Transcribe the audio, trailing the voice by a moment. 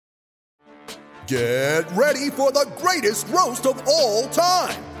Get ready for the greatest roast of all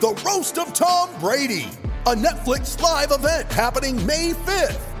time, the Roast of Tom Brady, a Netflix live event happening May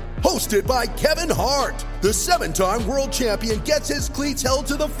 5th. Hosted by Kevin Hart, the 7-time world champion gets his cleats held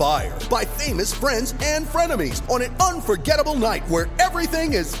to the fire by famous friends and frenemies on an unforgettable night where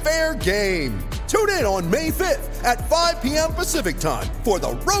everything is fair game. Tune in on May 5th at 5 p.m. Pacific time for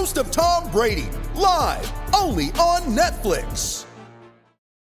the Roast of Tom Brady, live only on Netflix.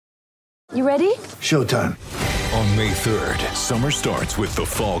 You ready? Showtime. On May 3rd, summer starts with The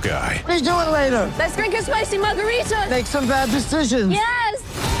Fall Guy. Let's do it later. Let's drink a spicy margarita. Make some bad decisions. Yes!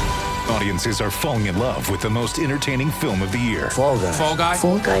 Audiences are falling in love with the most entertaining film of the year. Fall Guy. Fall Guy?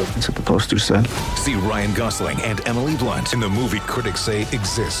 Fall guy. That's what the poster said. See Ryan Gosling and Emily Blunt in the movie critics say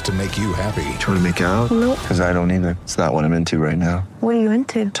exists to make you happy. Trying to make it out? Nope. Because I don't either. It's not what I'm into right now. What are you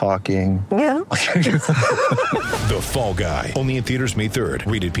into? Talking. Yeah. The Fall Guy. Only in theaters May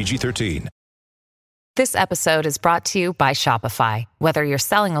 3rd. Rated PG-13. This episode is brought to you by Shopify. Whether you're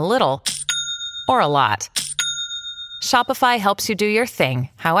selling a little or a lot, Shopify helps you do your thing,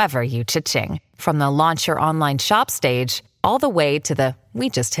 however you cha-ching. From the launch your online shop stage, all the way to the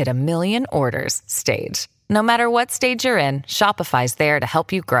we just hit 1 million orders stage. No matter what stage you're in, Shopify's there to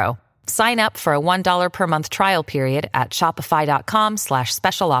help you grow. Sign up for a $1 per month trial period at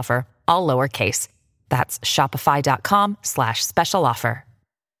shopify.com/special offer, all lowercase. That's shopify.com/special offer.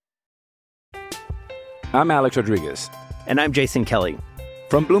 I'm Alex Rodriguez. And I'm Jason Kelly.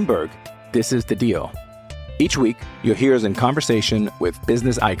 From Bloomberg, this is The Deal. Each week, you'll hear us in conversation with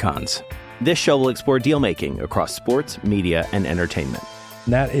business icons. This show will explore deal-making across sports, media, and entertainment.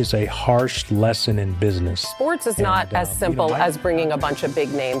 That is a harsh lesson in business. Sports is not as simple as bringing a bunch of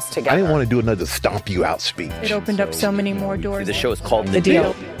big names together. I didn't want to do another stomp you out speech. It opened up so many more doors. The show is called The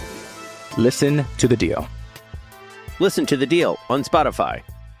Deal. Listen to The Deal. Listen to The Deal on Spotify.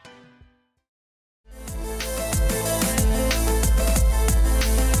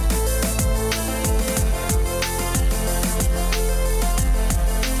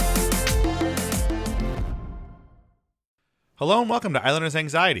 Hello and welcome to Islanders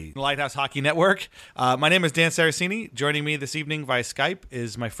Anxiety, the Lighthouse Hockey Network. My name is Dan Saracini. Joining me this evening via Skype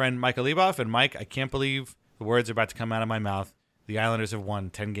is my friend Michael Leboff. And Mike, I can't believe the words are about to come out of my mouth. The Islanders have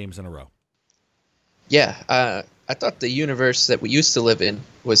won 10 games in a row. Yeah, I thought the universe that we used to live in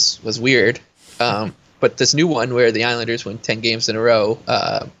was weird. But this new one where the Islanders win 10 games in a row,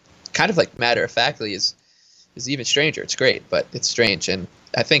 kind of like matter-of-factly, is even stranger. It's great, but it's strange. And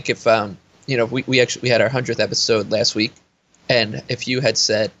I think if, we had our 100th episode last week, and if you had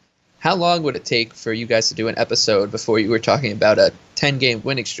said, how long would it take for you guys to do an episode before you were talking about a 10-game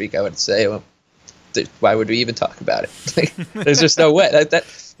winning streak, I would say, well, why would we even talk about it? There's just no way.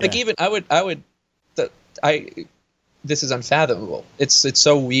 Even this is unfathomable. It's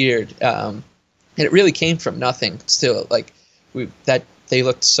so weird. And it really came from nothing still. They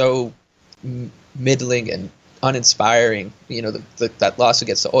looked so middling and uninspiring. That loss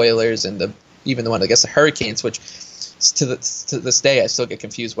against the Oilers and even the one against the Hurricanes, which to this day I still get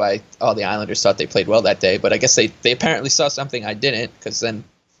confused why all the Islanders thought they played well that day. But I guess they apparently saw something I didn't, because then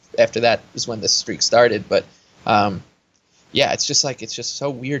after that was when the streak started. But it's just so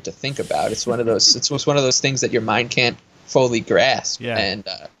weird to think about. It's one of those things that your mind can't fully grasp. Yeah. And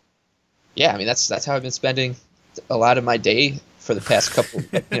that's how I've been spending a lot of my day for the past couple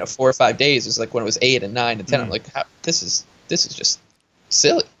 4 or 5 days. It's like when it was 8 and 9 and 10. I'm like, this is just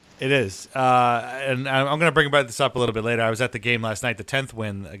silly. It is. And I'm going to bring this up a little bit later. I was at the game last night, the 10th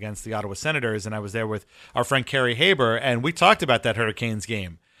win against the Ottawa Senators, and I was there with our friend Kerry Haber, and we talked about that Hurricanes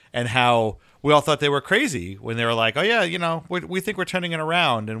game and how we all thought they were crazy when they were like, oh, yeah, we think we're turning it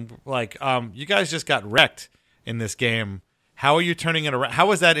around. And like, you guys just got wrecked in this game. How are you turning it around?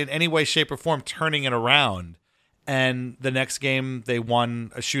 How is that in any way, shape, or form turning it around? And the next game, they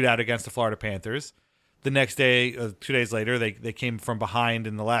won a shootout against the Florida Panthers. The next day, 2 days later, they came from behind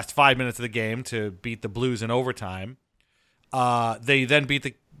in the last 5 minutes of the game to beat the Blues in overtime. They then beat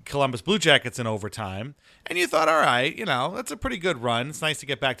the Columbus Blue Jackets in overtime. And you thought, all right, that's a pretty good run. It's nice to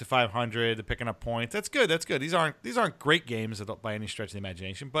get back to 500, to picking up points. That's good. These aren't great games by any stretch of the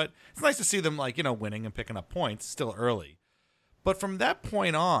imagination, but it's nice to see them winning and picking up points. Still early. But from that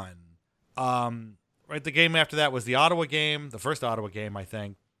point on, the game after that was the Ottawa game, the first Ottawa game, I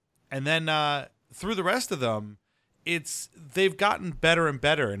think. And then through the rest of them, they've gotten better and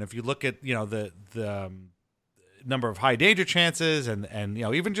better. And if you look at the number of high danger chances and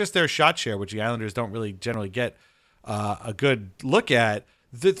even just their shot share, which the Islanders don't really generally get a good look at,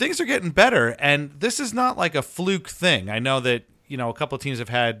 the things are getting better. And this is not like a fluke thing. I know that a couple of teams have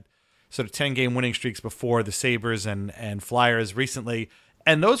had sort of 10-game winning streaks before, the Sabres and Flyers recently.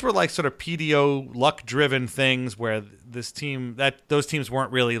 And those were like sort of PDO luck-driven things where those teams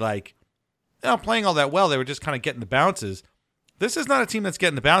weren't really like, playing all that well. They were just kind of getting the bounces. This is not a team that's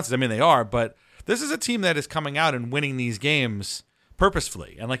getting the bounces. I mean, they are, but this is a team that is coming out and winning these games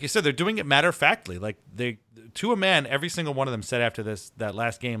purposefully. And like you said, they're doing it matter-of-factly. Like they, to a man, every single one of them said after that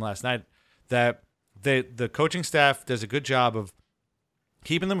last game last night that the coaching staff does a good job of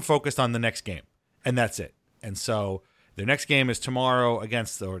keeping them focused on the next game, and that's it. And so their next game is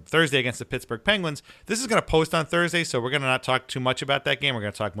Thursday against the Pittsburgh Penguins. This is going to post on Thursday, so we're going to not talk too much about that game. We're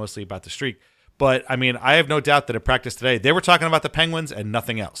going to talk mostly about the streak. But, I mean, I have no doubt that at practice today, they were talking about the Penguins and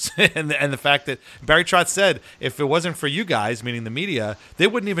nothing else. and the fact that Barry Trotz said if it wasn't for you guys, meaning the media, they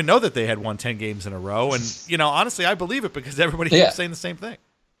wouldn't even know that they had won 10 games in a row. And, honestly, I believe it because everybody keeps saying the same thing.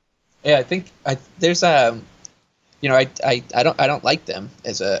 Yeah, I think there's I don't like them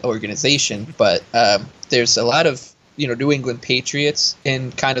as an organization, but there's a lot of New England Patriots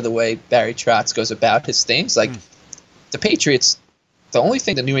in kind of the way Barry Trotz goes about his things. Like the Patriots, the only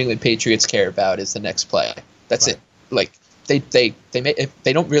thing the New England Patriots care about is the next play. That's it. Like they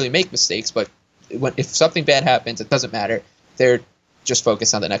don't really make mistakes, but if something bad happens, it doesn't matter. They're just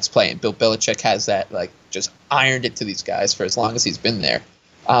focused on the next play, and Bill Belichick has that just ironed it to these guys for as long as he's been there.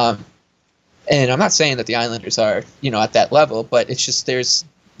 And I'm not saying that the Islanders are, at that level, but it's just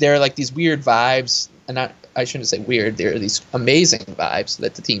there are like these weird vibes, and I shouldn't say weird. There are these amazing vibes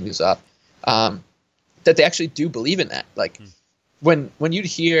that the team gives up, that they actually do believe in that. Like when you'd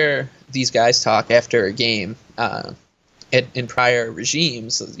hear these guys talk after a game, in prior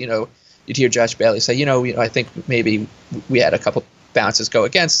regimes, you'd hear Josh Bailey say, I think maybe we had a couple bounces go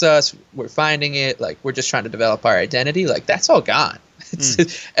against us. We're finding it. Like we're just trying to develop our identity. Like that's all gone.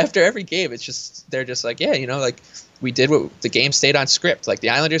 After every game, they're just like, like we did what the game stayed on script. Like the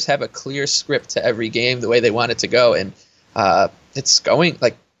Islanders have a clear script to every game, the way they want it to go, and it's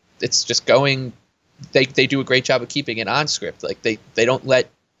just going. They do a great job of keeping it on script. Like they don't let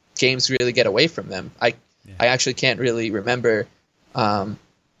games really get away from them. I actually can't really remember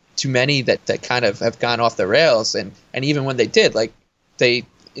too many that kind of have gone off the rails, and even when they did,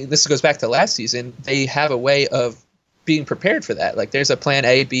 this goes back to last season, they have a way of being prepared for that. Like there's a plan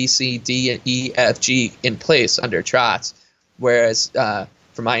A, B, C, D, and E, F, G in place under Trotz. Whereas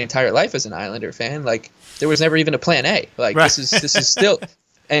for my entire life as an Islander fan, like there was never even a plan A. Like this is still,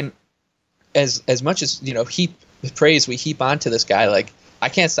 and as much as praise we heap onto this guy, like I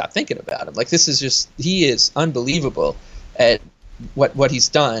can't stop thinking about him. Like this is just, he is unbelievable at what he's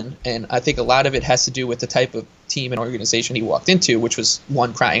done, and I think a lot of it has to do with the type of team and organization he walked into, which was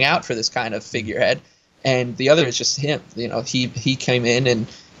one crying out for this kind of figurehead. And the other is just him. He came in and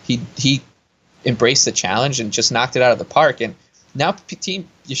he embraced the challenge and just knocked it out of the park. And now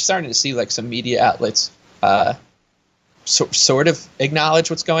you're starting to see like some media outlets sort of acknowledge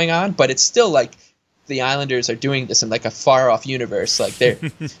what's going on, but it's still like the Islanders are doing this in like a far off universe. Like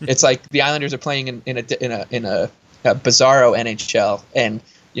it's like the Islanders are playing in a bizarro NHL, and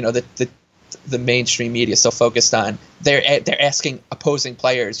the mainstream media still focused on they're asking opposing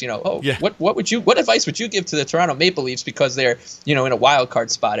players, what advice would you give to the Toronto Maple Leafs because they're in a wild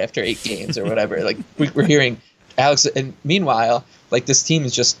card spot after 8 games or whatever. Like we're hearing Alex, and meanwhile like this team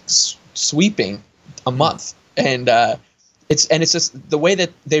is just sweeping a month, and it's just the way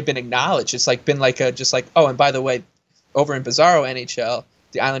that they've been acknowledged. It's like been like and by the way, over in bizarro NHL,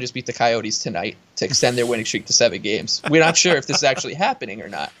 the Islanders beat the Coyotes tonight to extend their winning streak to 7 games. We're not sure if this is actually happening or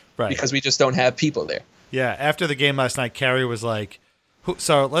not. Right. Because we just don't have people there. Yeah, after the game last night, Carey was like,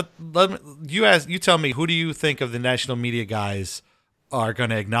 so you tell me, who do you think of the national media guys are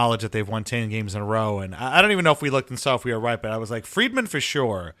going to acknowledge that they've won 10 games in a row? And I don't even know if we looked and saw if we were right, but I was like, Friedman for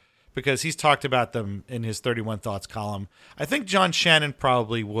sure, because he's talked about them in his 31 Thoughts column. I think John Shannon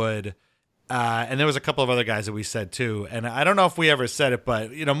probably would. And there was a couple of other guys that we said too. And I don't know if we ever said it,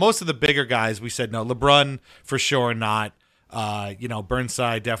 but most of the bigger guys we said no. LeBrun for sure not.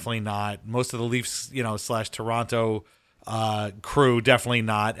 Burnside definitely not. Most of the Leafs, / Toronto crew definitely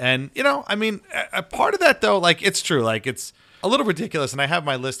not. And a part of that though, like it's true, like it's a little ridiculous. And I have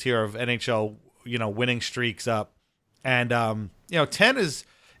my list here of NHL, winning streaks up, and 10 is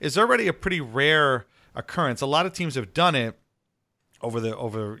already a pretty rare occurrence. A lot of teams have done it over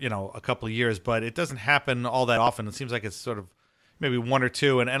a couple of years, but it doesn't happen all that often. It seems like it's sort of maybe 1 or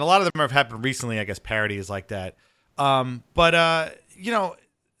 2, and a lot of them have happened recently. I guess parity is like that. But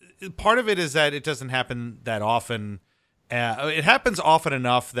part of it is that it doesn't happen that often. It happens often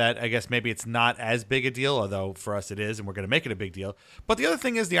enough that I guess maybe it's not as big a deal, although for us it is, and we're going to make it a big deal. But the other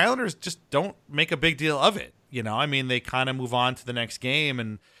thing is the Islanders just don't make a big deal of it. They kind of move on to the next game,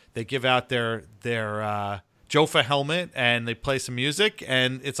 and they give out their Jofa helmet and they play some music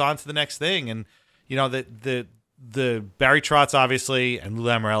and it's on to the next thing. And, you know, the Barry Trotz, obviously, and Lou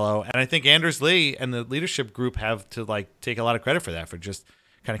Lamoriello, and I think Anders Lee and the leadership group have to like take a lot of credit for that, for just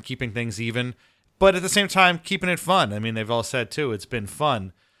kind of keeping things even, but at the same time, keeping it fun. I mean, they've all said too, it's been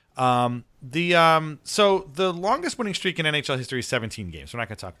fun. So the longest winning streak in NHL history is 17 games. We're not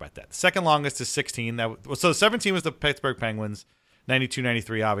going to talk about that. The second longest is 16. So 17 was the Pittsburgh Penguins,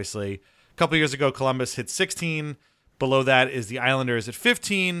 92-93, obviously. A couple years ago, Columbus hit 16. Below that is the Islanders at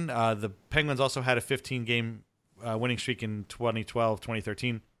 15. The Penguins also had a 15-game winning streak in 2012,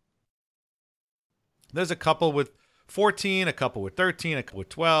 2013. There's a couple with 14, a couple with 13, a couple with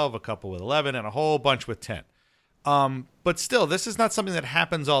 12, a couple with 11, and a whole bunch with 10. But still, this is not something that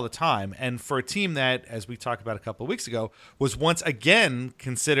happens all the time. And for a team that, as we talked about a couple of weeks ago, was once again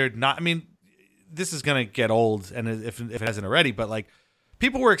considered not, I mean, this is going to get old, and if it hasn't already, but like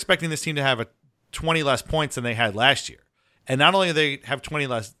people were expecting this team to have 20 less points than they had last year. And not only do they have 20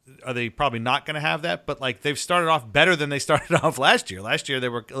 less, are they probably not going to have that, but like they've started off better than they started off last year. Last year they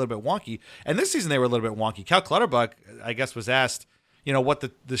were a little bit wonky, and this season they were a little bit wonky. Cal Clutterbuck, I guess, was asked, you know, what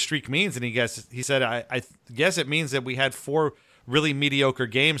the streak means, and he said, I guess it means that we had 4 really mediocre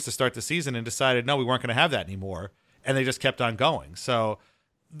games to start the season and decided, no, we weren't going to have that anymore, and they just kept on going. So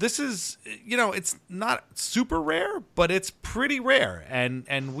this is, you know, it's not super rare, but it's pretty rare,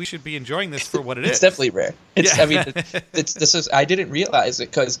 and we should be enjoying this for what it is. It's definitely rare. It's, yeah. I mean, this is. I didn't realize it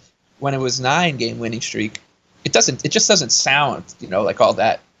because when it was 9-game winning streak, it just doesn't sound, you know, like all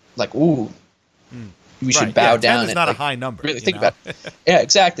that, like ooh, we should bow down. 10 is not a high number. Really think about it. Yeah,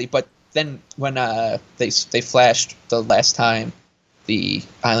 exactly. But then when they flashed the last time the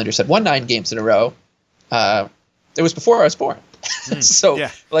Islanders had won 9 games in a row, it was before I was born. So,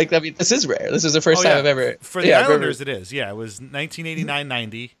 like, I mean, this is rare. This is the first time I've ever... For the Islanders, it is. Yeah, it was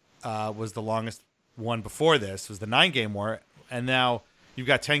 1989-90 was the longest one before this. It was the 9-game war. And now you've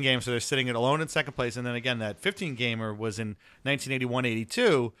got 10 games, so they're sitting alone in second place. And then, again, that 15-gamer was in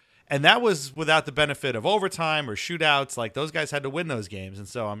 1981-82. And that was without the benefit of overtime or shootouts. Like, those guys had to win those games. And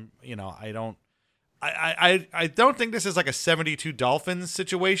so, I don't think this is like a 72 Dolphins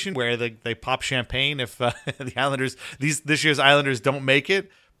situation where they pop champagne if the Islanders, this year's Islanders don't make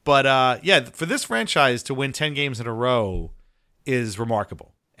it. But for this franchise to win 10 games in a row is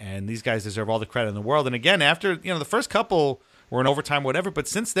remarkable. And these guys deserve all the credit in the world. And again, after, you know, the first couple were in overtime, whatever, but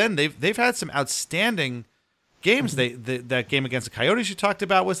since then they've had some outstanding games. That game against the Coyotes you talked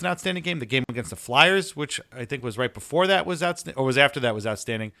about was an outstanding game. The game against the Flyers, which I think was right before that, was outstanding, or was after that, was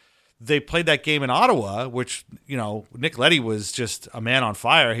outstanding. They played that game in Ottawa, which, you know, Nick Leddy was just a man on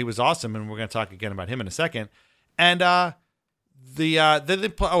fire. He was awesome, and we're going to talk again about him in a second. And let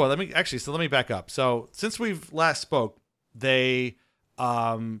me back up. So since we've last spoke, they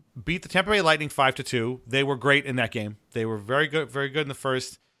beat the Tampa Bay Lightning 5-2. They were great in that game. They were very good in the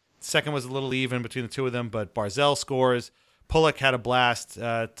first. Second was a little even between the two of them, but Barzal scores. Pulock had a blast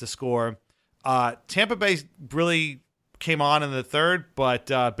to score. Tampa Bay really came on in the third, but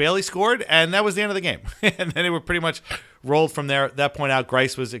Bailey scored, and that was the end of the game. And then they were pretty much rolled from there. At that point out,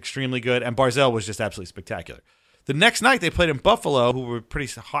 Greiss was extremely good, and Barzal was just absolutely spectacular. The next night, they played in Buffalo, who were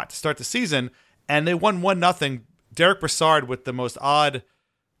pretty hot to start the season, and they won 1-0. Derek Brassard with the most odd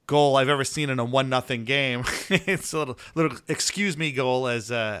goal I've ever seen in a 1-0 game. It's a little excuse me goal,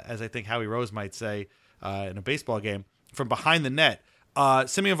 as I think Howie Rose might say in a baseball game, from behind the net.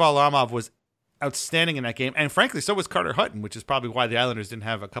 Semyon Varlamov was outstanding in that game, and frankly, so was Carter Hutton, which is probably why the Islanders didn't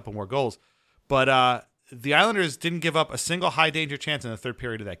have a couple more goals. But the Islanders didn't give up a single high-danger chance in the third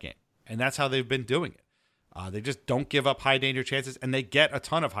period of that game, and that's how they've been doing it. They just don't give up high-danger chances, and they get a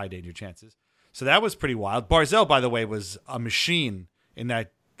ton of high-danger chances. So that was pretty wild. Barzal, by the way, was a machine in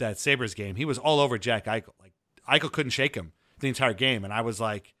that Sabres game. He was all over Jack Eichel. Like, Eichel couldn't shake him the entire game, and I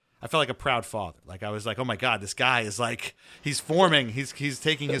felt like a proud father. Like, I was like, oh my God, this guy is like, he's forming, he's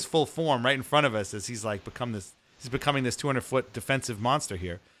taking his full form right in front of us as he's like becoming this 200-foot defensive monster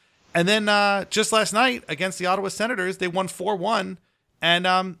here. And then just last night against the Ottawa Senators, they won 4-1. And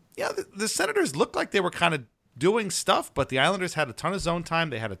the Senators looked like they were kind of doing stuff, but the Islanders had a ton of zone time.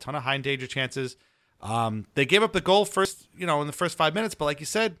 They had a ton of high danger chances. They gave up the goal first, in the first 5 minutes, but like you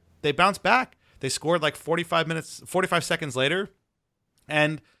said, they bounced back. They scored like 45 seconds later.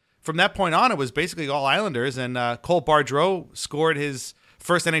 And from that point on, it was basically all Islanders, and Cole Bardreau scored his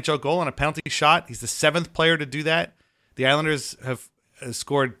first NHL goal on a penalty shot. He's the 7th player to do that. The Islanders have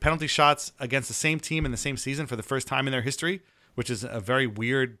scored penalty shots against the same team in the same season for the first time in their history, which is a very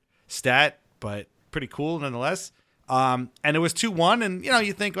weird stat, but pretty cool nonetheless. And it was 2-1, and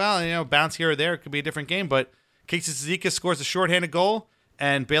you think, well, bounce here or there, it could be a different game, but Casey Cizikas scores a shorthanded goal,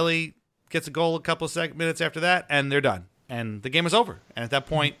 and Bailey gets a goal a couple of minutes after that, and they're done. And the game is over. And at that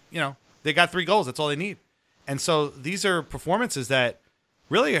point, they got 3 goals. That's all they need. And so these are performances that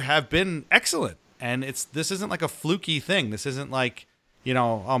really have been excellent. And this isn't like a fluky thing. This isn't like,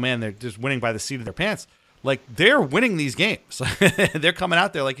 oh man, they're just winning by the seat of their pants. Like, they're winning these games. They're coming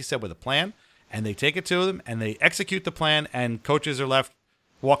out there, like you said, with a plan, and they take it to them, and they execute the plan, and coaches are left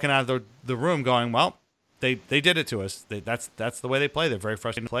walking out of the room going, well, they did it to us. That's the way they play. They're very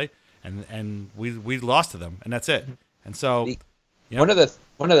frustrating to play, and we lost to them, and that's it. And so, one of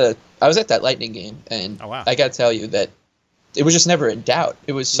the I was at that Lightning game, and I got to tell you that it was just never in doubt.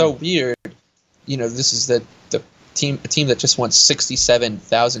 It was so weird. This is a team that just won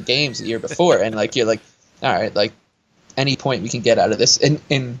 67,000 games the year before, and like you're like, all right, like any point we can get out of this.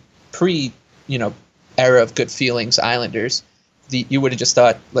 In pre era of good feelings Islanders, you would have just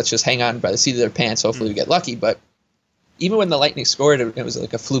thought, let's just hang on by the seat of their pants. Hopefully we get lucky. But even when the Lightning scored, it was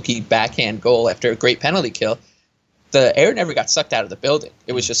like a fluky backhand goal after a great penalty kill. The air never got sucked out of the building.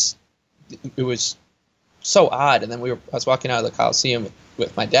 It was so odd. And then I was walking out of the Coliseum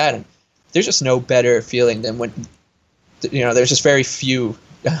with my dad, and there's just no better feeling than when, there's just very few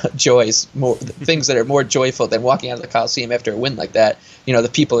joys, more things that are more joyful than walking out of the Coliseum after a win like that.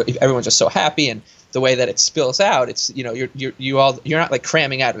 Everyone's just so happy, and the way that it spills out, it's you're not like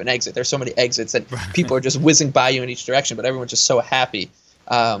cramming out of an exit. There's so many exits that people are just whizzing by you in each direction, but everyone's just so happy.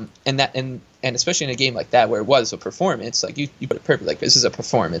 And especially in a game like that where it was a performance, like you put it perfectly. Like, this is a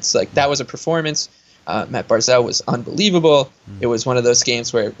performance. Like, that was a performance. Matt Barzal was unbelievable. It was one of those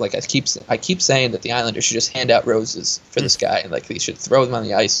games where, like, I keep saying that the Islanders should just hand out roses for this guy, and like they should throw him on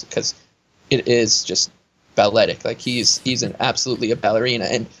the ice, because it is just balletic. Like, he's absolutely a ballerina,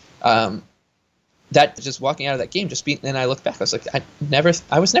 and that just walking out of that game, and I look back, I was like,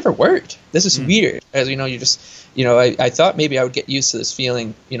 I was never worried. This is weird. As I thought maybe I would get used to this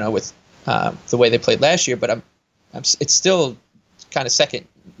feeling, with the way they played last year, but it's still kind of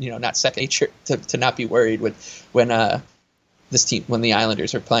not second nature to not be worried when the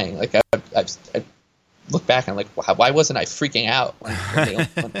Islanders are playing. Like, I look back and I'm like, wow, why wasn't I freaking out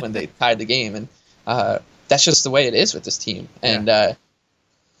when they tied the game? And that's just the way it is with this team. And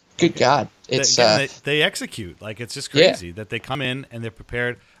good God, it's they execute. Like, it's just crazy that they come in and they're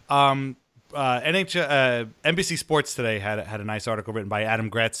prepared. NBC Sports today had a nice article written by Adam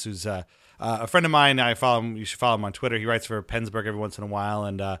Gretz, who's a friend of mine. I follow him. You should follow him on Twitter. He writes for Pennsburg every once in a while,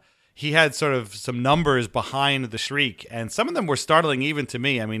 and he had sort of some numbers behind the streak, and some of them were startling even to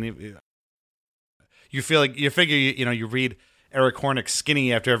me. I mean, you figure you read Eric Hornick's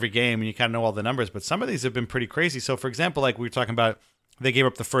skinny after every game, and you kind of know all the numbers, but some of these have been pretty crazy. So, for example, like we were talking about, they gave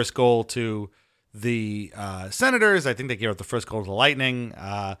up the first goal to the Senators. I think they gave up the first goal to the Lightning,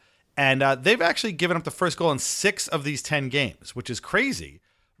 and they've actually given up the first goal in 6 of these 10 games, which is crazy.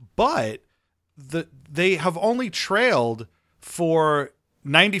 But they have only trailed for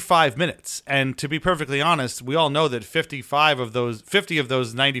 95 minutes. And to be perfectly honest, we all know that 50 of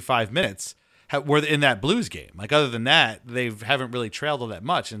those 95 minutes were in that Blues game. Like, other than that, they haven't really trailed all that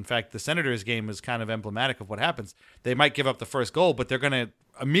much. In fact, the Senators game is kind of emblematic of what happens. They might give up the first goal, but they're going to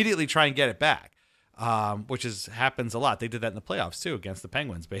immediately try and get it back, which happens a lot. They did that in the playoffs too, against the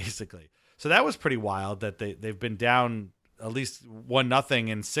Penguins, basically. So that was pretty wild that they've been down at least 1-0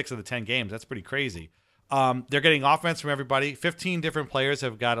 in 6 of the 10 games. That's pretty crazy. They're getting offense from everybody. 15 different players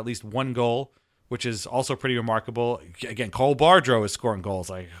have got at least 1 goal, which is also pretty remarkable. Again, Cole Bardreau is scoring goals.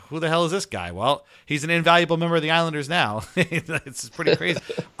 Like, who the hell is this guy? Well, he's an invaluable member of the Islanders now. It's pretty crazy.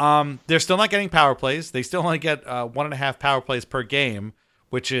 They're still not getting power plays. They still only get 1.5 power plays per game,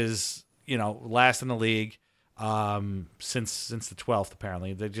 which is, last in the league since the 12th,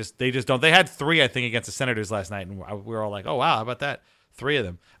 apparently. They just don't. They had 3, I think, against the Senators last night, and we were all like, oh, wow, how about that? 3 of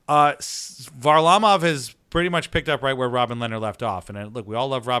them. Varlamov has pretty much picked up right where Robin Lehner left off. And look, we all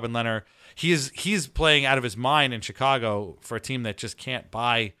love Robin Lehner. He's playing out of his mind in Chicago for a team that just can't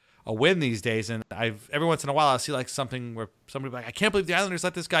buy a win these days. And every once in a while I'll see like something where somebody like, I can't believe the Islanders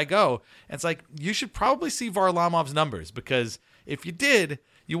let this guy go. And it's like, you should probably see Varlamov's numbers, because if you did,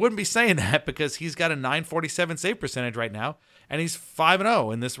 you wouldn't be saying that, because he's got a .947 save percentage right now, and he's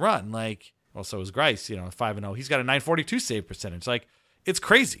 5-0 in this run. Like, well, so is Greiss, 5-0. He's got a .942 save percentage. Like, it's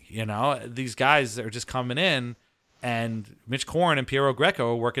crazy, These guys are just coming in, and Mitch Korn and Piero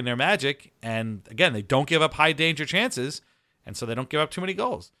Greco are working their magic. And again, they don't give up high danger chances, and so they don't give up too many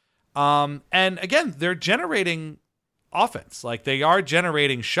goals. And again, they're generating offense. Like, they are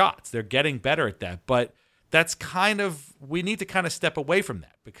generating shots. They're getting better at that. But that's we need to kind of step away from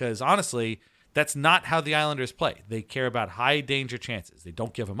that, because honestly, that's not how the Islanders play. They care about high danger chances. They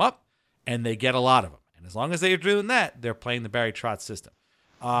don't give them up, and they get a lot of them. And as long as they're doing that, they're playing the Barry Trotz system.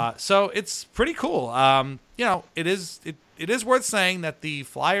 So it's pretty cool. It is worth saying that the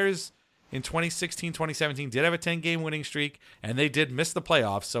Flyers in 2016, 2017 did have a 10-game winning streak, and they did miss the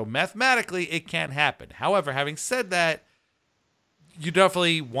playoffs. So mathematically, it can't happen. However, having said that, you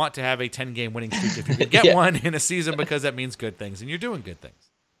definitely want to have a 10-game winning streak if you can get one in a season, because that means good things, and you're doing good things.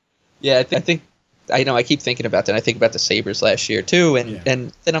 Yeah, I think I keep thinking about that. I think about the Sabres last year too, and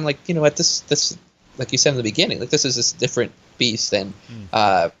then I'm like, you know what, this like you said in the beginning, like this is this different beast. And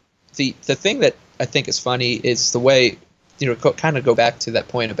the thing that I think is funny is the way, kind of go back to that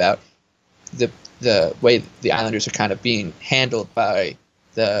point about the way the Islanders are kind of being handled by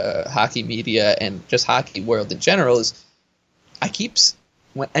the hockey media and just hockey world in general. Is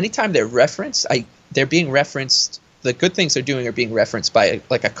anytime they're referenced, they're being referenced. The good things they're doing are being referenced by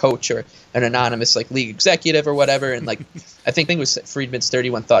like a coach or an anonymous like league executive or whatever. And like I think it was Friedman's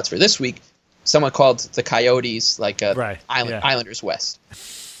 31 Thoughts for this week. Someone called the Coyotes like Islanders West.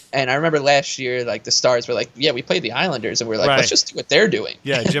 And I remember last year, like the Stars were like, yeah, we played the Islanders, and we're like, let's just do what they're doing.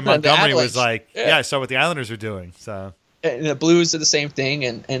 Yeah, Jim Montgomery was like, I saw what the Islanders were doing. So and the Blues are the same thing,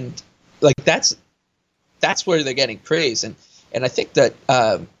 and like that's where they're getting praise. And I think that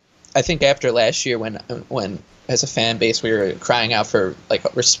I think after last year when as a fan base we were crying out for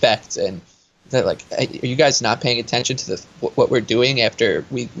like respect, and that like, are you guys not paying attention to what we're doing after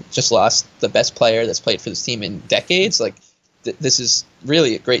we just lost the best player that's played for this team in decades? Like this is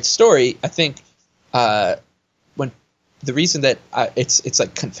really a great story. I think when the reason that it's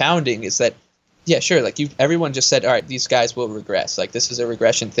like confounding is that sure, like everyone just said, all right, these guys will regress, like this is a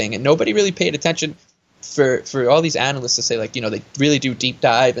regression thing, and nobody really paid attention for all these analysts to say, like, they really do deep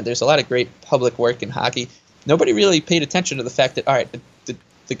dive, and there's a lot of great public work in hockey. Nobody really paid attention to the fact that, all right,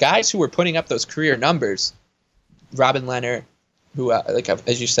 the guys who were putting up those career numbers, Robin Lehner, who like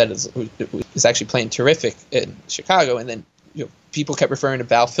as you said is actually playing terrific in Chicago, and then people kept referring to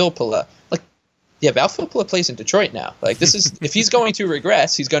Val Filppula. Like, Val Filppula plays in Detroit now. Like, this is if he's going to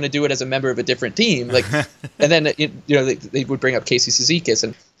regress, he's going to do it as a member of a different team. Like, and then they would bring up Casey Cizikas,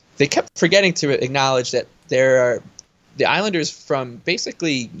 and they kept forgetting to acknowledge that there are the Islanders from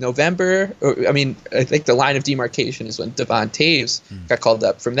basically November. I think the line of demarcation is when Devon Toews got called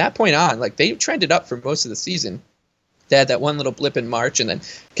up. From that point on, like they trended up for most of the season. They had that one little blip in March and then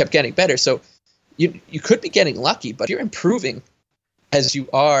kept getting better. So you could be getting lucky, but you're improving as you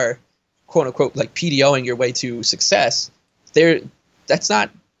are, quote unquote, like PDOing your way to success. It's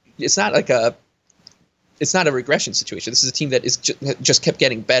not a regression situation. This is a team that is just kept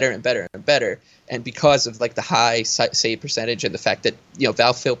getting better and better and better. And because of like the high save percentage and the fact that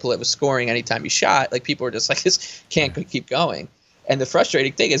Val Filppula was scoring anytime he shot, like people were just like, this can't keep going. And the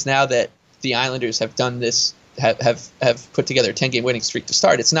frustrating thing is now that the Islanders have done this, have put together a 10-game winning streak to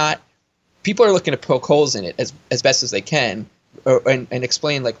start. It's not, people are looking to poke holes in it as best as they can, and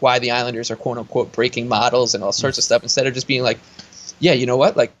explain like why the Islanders are quote unquote breaking models and all sorts of stuff, instead of just being like, yeah, you know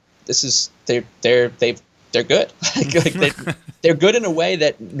what, like this is they're good. They're good in a way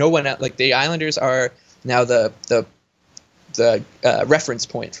that no one else, like the Islanders are now the reference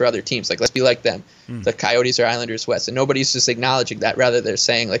point for other teams. Like, let's be like them. The Coyotes are Islanders West, and nobody's just acknowledging that. Rather, they're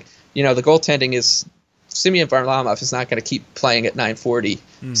saying like, the goaltending is Semyon Varlamov is not going to keep playing at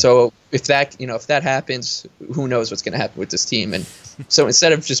 .940. So if that happens, who knows what's going to happen with this team? And so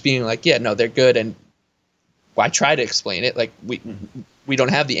instead of just being like, yeah, no, they're good, and why try to explain it? Like we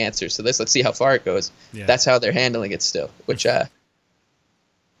don't have the answers to this. Let's see how far it goes. Yeah. That's how they're handling it still, which,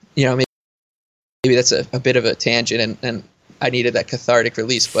 maybe that's a bit of a tangent, and I needed that cathartic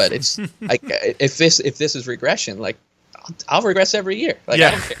release, but it's like, if this is regression, like I'll regress every year. Like,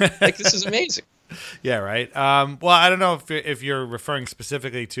 I don't care. Like, this is amazing. Yeah. Right. Well, I don't know if you're referring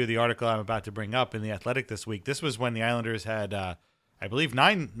specifically to the article I'm about to bring up in The Athletic this week. This was when the Islanders had, I believe,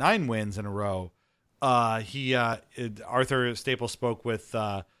 nine wins in a row. Arthur Staples spoke with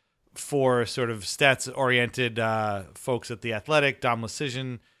four sort of stats-oriented folks at The Athletic, Dom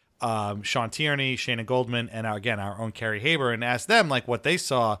Lucian, Sean Tierney, Shayna Goldman, and again our own Carrie Haber, and asked them like what they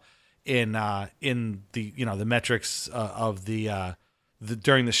saw in the the metrics of the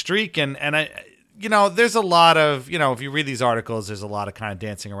during the streak, and I there's a lot of if you read these articles, there's a lot of kind of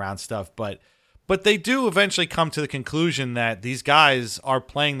dancing around stuff, but they do eventually come to the conclusion that these guys are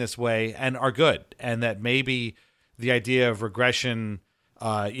playing this way and are good, and that maybe the idea of regression,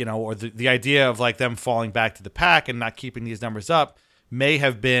 or the idea of like them falling back to the pack and not keeping these numbers up may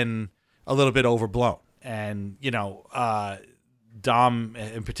have been a little bit overblown. And, Dom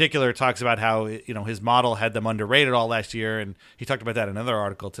in particular talks about how, his model had them underrated all last year. And he talked about that in another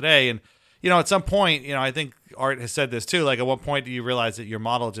article today. And, at some point, I think Art has said this too, like at what point do you realize that your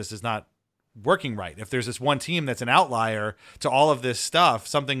model just is not working right. If there's this one team that's an outlier to all of this stuff,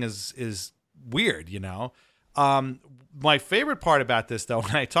 something is weird, you know? My favorite part about this, though,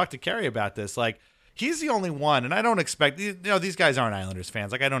 when I talked to Kerry about this, like, he's the only one, and I don't expect, you know, these guys aren't Islanders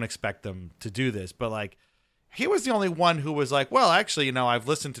fans. Like, I don't expect them to do this, but, like, he was the only one who was like, well, actually, you know, I've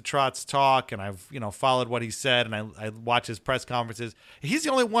listened to Trotz talk, and I've, you know, followed what he said, and I watch his press conferences. He's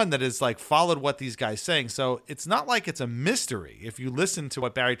the only one that has, like, followed what these guys saying. So it's not like it's a mystery. If you listen to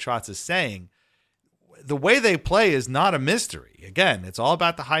what Barry Trotz is saying, the way they play is not a mystery. Again, it's all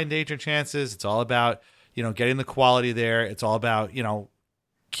about the high danger chances. It's all about, you know, getting the quality there. It's all about, you know,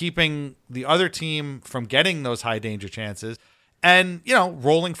 keeping the other team from getting those high danger chances and, you know,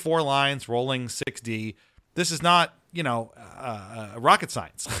 rolling 4 lines, rolling 6D. This is not, you know, rocket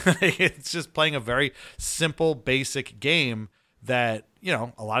science. It's just playing a very simple, basic game that, you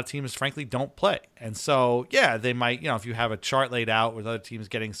know, a lot of teams, frankly, don't play. And so, yeah, they might, you know, if you have a chart laid out with other teams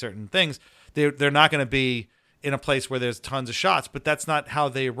getting certain things, they're not going to be in a place where there's tons of shots, but that's not how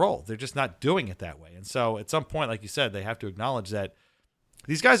they roll. They're just not doing it that way. And so at some point, like you said, they have to acknowledge that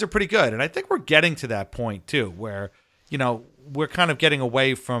these guys are pretty good. And I think we're getting to that point too, where, you know, we're kind of getting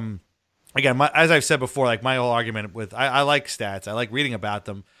away from, again, as I've said before, like my whole argument with, I like stats. I like reading about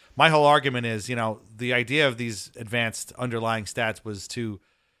them. My whole argument is, you know, the idea of these advanced underlying stats was to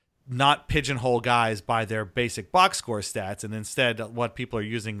not pigeonhole guys by their basic box score stats, and instead what people are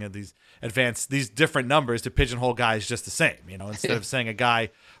using are these different numbers to pigeonhole guys just the same. You know, instead of saying a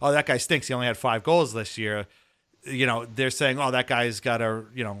guy, oh, that guy stinks, he only had 5 goals this year, you know, they're saying, oh, that guy's got a,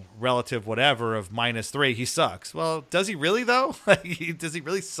 you know, relative whatever of -3, he sucks. Well, does he really though? Does he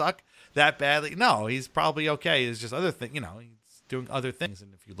really suck that badly? No, he's probably okay. It's just other thing, you know, he's doing other things,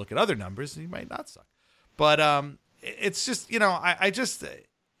 and if you look at other numbers, he might not suck. But it's just, you know,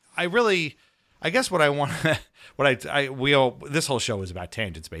 I really, I guess what I want, this whole show is about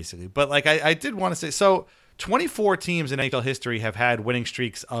tangents basically, but like I did want to say, so 24 teams in NHL history have had winning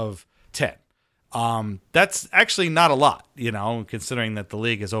streaks of 10. That's actually not a lot, you know, considering that the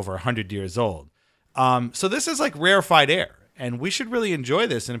league is over 100 years old. So this is like rarefied air, and we should really enjoy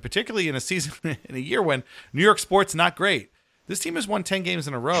this, and particularly in a season, in a year when New York sport's not great. This team has won 10 games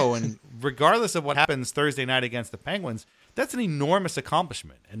in a row, and regardless of what happens Thursday night against the Penguins, that's an enormous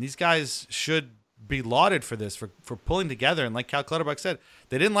accomplishment. And these guys should be lauded for this, for pulling together. And like Cal Clutterbuck said,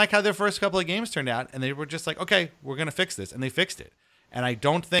 they didn't like how their first couple of games turned out, and they were just like, okay, we're going to fix this. And they fixed it. And I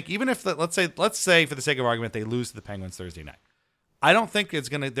don't think, even if, let's say for the sake of argument, they lose to the Penguins Thursday night, I don't think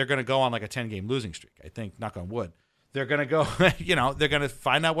they're going to go on like a 10-game losing streak. I think, knock on wood, they're going to go, you know, they're going to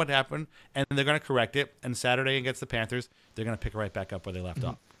find out what happened, and they're going to correct it. And Saturday against the Panthers, they're going to pick it right back up where they left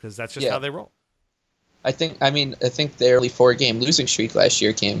off, because that's just how they roll. I think their only 4-game losing streak last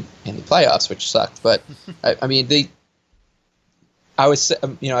year came in the playoffs, which sucked. But I was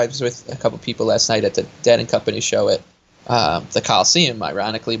with a couple people last night at the Dead and Company show at the Coliseum,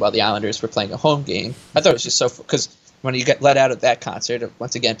 ironically, while the Islanders were playing a home game. I thought it was just so, because when you get let out of that concert,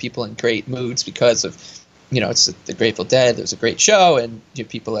 once again, people in great moods because of, you know, it's the Grateful Dead. It was a great show, and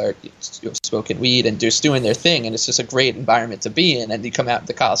people are smoking weed and just doing their thing, and it's just a great environment to be in. And you come out at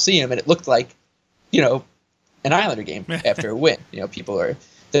the Coliseum, and it looked like, you know, an Islander game after a win. You know,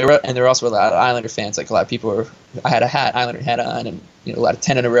 there were also a lot of Islander fans. Like a lot of people were. I had a Islander hat on, and you know, a lot of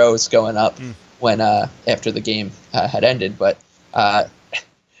 10 in a rows going up when after the game had ended. But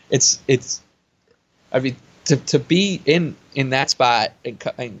it's. I mean, to be in that spot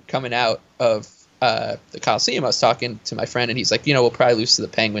and coming out of the Coliseum, I was talking to my friend, and he's like, you know, we'll probably lose to the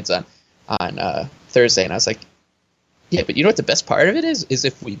Penguins on Thursday, and I was like, yeah, but you know what the best part of it is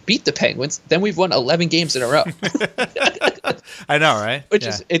if we beat the Penguins, then we've won 11 games in a row. I know, right? Which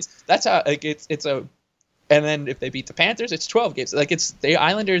is that's how like it's a, and then if they beat the Panthers, it's 12 games. Like the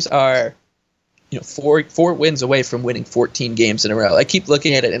Islanders are, you know, four wins away from winning 14 games in a row. I keep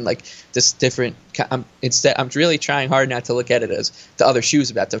looking at it in like this different. I'm really trying hard not to look at it as the other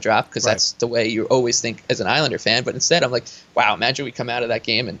shoe's about to drop, because that's the way you always think as an Islander fan. But instead, I'm like, wow, imagine we come out of that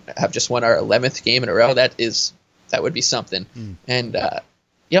game and have just won our 11th game in a row. That would be something. And,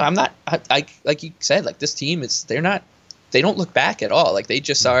 you know, I like you said, like this team they don't look back at all. Like they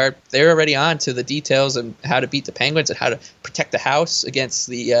just they're already on to the details and how to beat the Penguins and how to protect the house against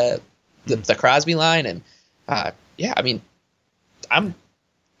the Crosby line. And, yeah, I mean, I'm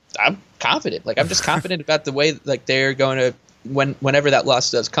confident. Like I'm just confident about the way like they're going to, whenever that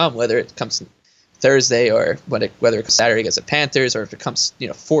loss does come, whether it comes Thursday or whether it comes Saturday against the Panthers, or if it comes, you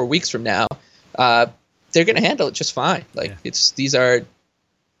know, 4 weeks from now, they're going to handle it just fine. Like these are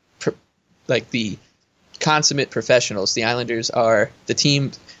like the consummate professionals. The Islanders are the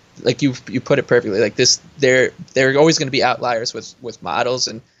team, like you put it perfectly. Like this, they're always going to be outliers with models,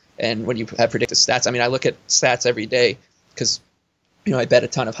 and And when you have predictive stats, I mean, I look at stats every day because, I bet a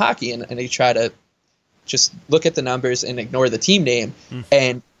ton of hockey, and I try to just look at the numbers and ignore the team name.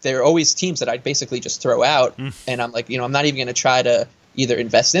 And there are always teams that I basically just throw out. And I'm like, I'm not even going to try to either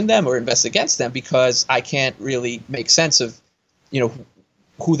invest in them or invest against them because I can't really make sense of,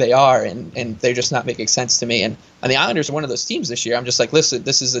 who they are. And they're just not making sense to me. And the Islanders are one of those teams this year. I'm just like, listen,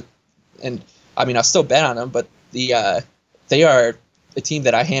 this is I'll still bet on them, but they are a team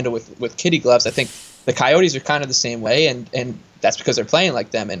that I handle with kitty gloves. I think the Coyotes are kind of the same way, and that's because they're playing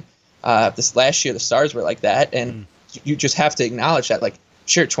like them. And this last year, the Stars were like that, and you just have to acknowledge that. Like,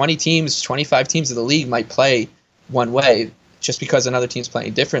 sure, 20 teams, 25 teams of the league might play one way. Just because another team's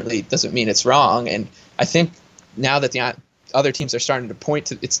playing differently doesn't mean it's wrong. And I think now that the other teams are starting to point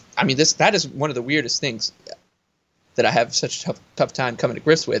to that is one of the weirdest things that I have such a tough time coming to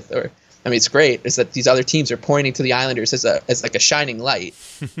grips with. It's great, is that these other teams are pointing to the Islanders as like a shining light,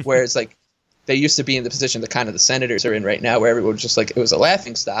 whereas like they used to be in the position that kind of the Senators are in right now, where everyone was just like, it was a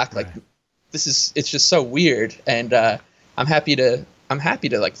laughing stock. Like, it's just so weird, and I'm happy to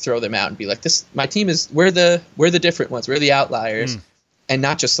like throw them out and be like, my team we're the different ones, we're the outliers, and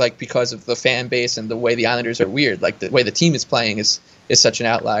not just like because of the fan base and the way the Islanders are weird. Like, the way the team is playing is such an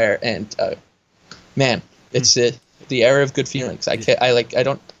outlier, and man, it's the era of good feelings. I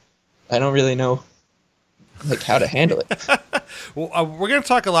don't really know like how to handle it. Well, we're going to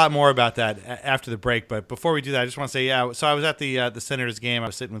talk a lot more about that after the break. But before we do that, I just want to say, so I was at the Senators game. I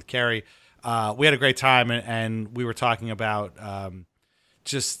was sitting with Carrie. We had a great time, and we were talking about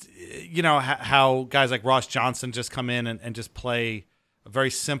just, how guys like Ross Johnson just come in and just play a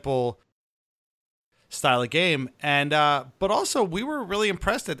very simple style of game, and but also we were really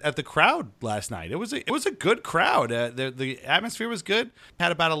impressed at the crowd last night. It was a good crowd. The atmosphere was good.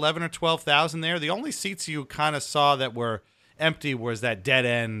 Had about 11 or 12,000 there. The only seats you kind of saw that were empty was that dead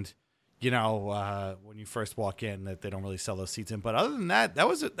end, when you first walk in, that they don't really sell those seats in. But other than that, that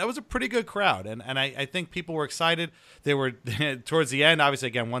was a pretty good crowd, and I think people were excited. They were towards the end, obviously.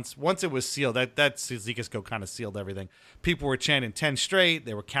 Again, once it was sealed, that Cizikas Go kind of sealed everything. People were chanting 10 straight.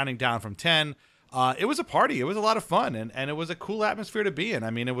 They were counting down from 10. It was a party. It was a lot of fun, and it was a cool atmosphere to be in.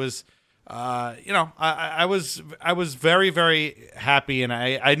 I mean, it was, I was very, very happy, and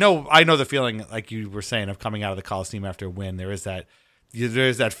I know the feeling, like you were saying, of coming out of the Coliseum after a win. There's that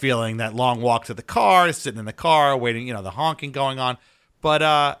feeling, that long walk to the car, sitting in the car, waiting, the honking going on.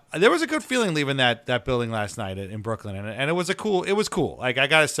 But there was a good feeling leaving that building last night in Brooklyn, and it was cool. Like, I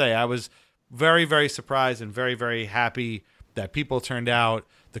gotta say, I was very, very surprised and very, very happy that people turned out.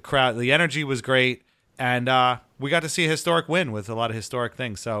 The crowd, the energy was great, and we got to see a historic win with a lot of historic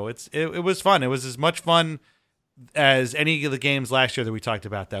things. So it was fun. It was as much fun as any of the games last year that we talked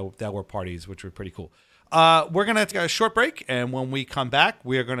about that were parties, which were pretty cool. We're going to take a short break, and when we come back,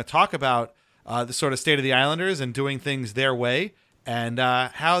 we are going to talk about the sort of state of the Islanders and doing things their way, and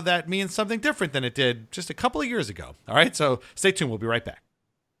how that means something different than it did just a couple of years ago. All right, so stay tuned. We'll be right back.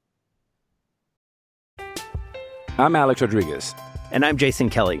 I'm Alex Rodriguez. And I'm Jason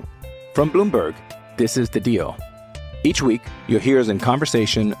Kelly. From Bloomberg, this is The Deal. Each week, you'll hear us in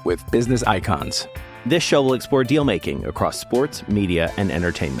conversation with business icons. This show will explore deal-making across sports, media, and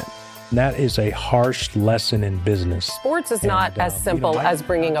entertainment. That is a harsh lesson in business. Sports is not as simple as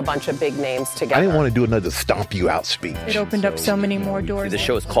bringing a bunch of big names together. I didn't want to do another stomp you out speech. It opened up so many more doors. The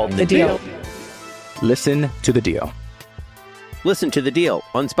show is called The Deal. Listen to The Deal. Listen to The Deal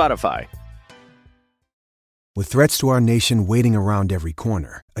on Spotify. With threats to our nation waiting around every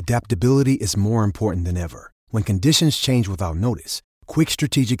corner, adaptability is more important than ever. When conditions change without notice, quick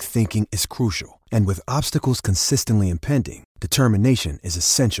strategic thinking is crucial. And with obstacles consistently impending, determination is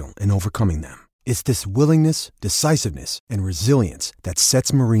essential in overcoming them. It's this willingness, decisiveness, and resilience that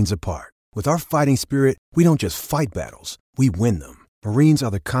sets Marines apart. With our fighting spirit, we don't just fight battles, we win them. Marines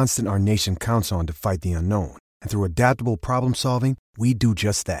are the constant our nation counts on to fight the unknown. And through adaptable problem solving, we do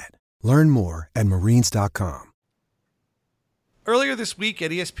just that. Learn more at Marines.com. Earlier this week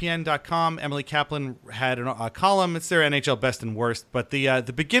at ESPN.com, Emily Kaplan had a column. It's their NHL best and worst. But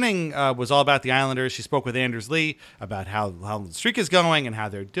the beginning was all about the Islanders. She spoke with Anders Lee about how the streak is going and how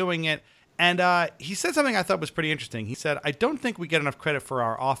they're doing it. And he said something I thought was pretty interesting. He said, I don't think we get enough credit for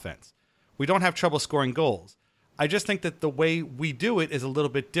our offense. We don't have trouble scoring goals. I just think that the way we do it is a little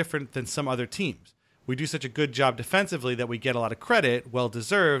bit different than some other teams. We do such a good job defensively that we get a lot of credit,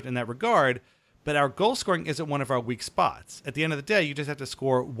 well-deserved in that regard, but our goal scoring isn't one of our weak spots. At the end of the day, you just have to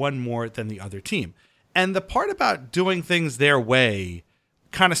score one more than the other team. And the part about doing things their way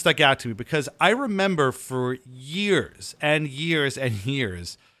kind of stuck out to me because I remember for years and years and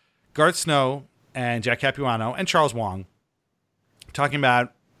years, Garth Snow and Jack Capuano and Charles Wang talking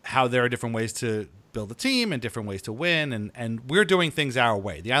about how there are different ways to build a team and different ways to win, and we're doing things our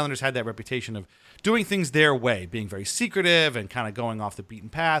way. The Islanders had that reputation of doing things their way, being very secretive and kind of going off the beaten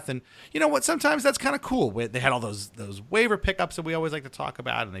path. And you know what? Sometimes that's kind of cool. They had all those waiver pickups that we always like to talk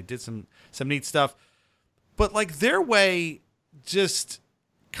about, and they did some neat stuff. But like their way just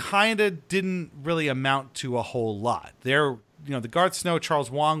kind of didn't really amount to a whole lot. The Garth Snow,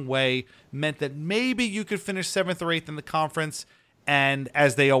 Charles Wang way meant that maybe you could finish 7th or 8th in the conference. And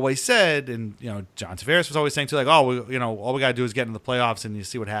as they always said, and John Tavares was always saying too, like, all we got to do is get in the playoffs and you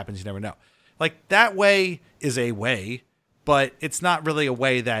see what happens. You never know. Like that way is a way, but it's not really a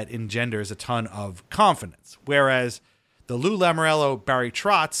way that engenders a ton of confidence. Whereas the Lou Lamoriello, Barry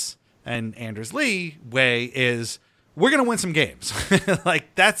Trotz, and Anders Lee way is we're going to win some games.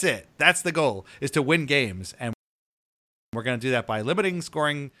 Like that's it. That's the goal, is to win games. And we're going to do that by limiting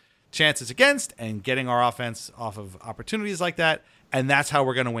scoring chances against and getting our offense off of opportunities like that. And that's how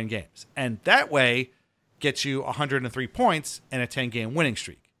we're going to win games. And that way gets you 103 points in a 10-game winning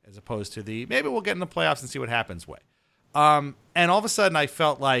streak, as opposed to the maybe we'll get in the playoffs and see what happens way. And all of a sudden I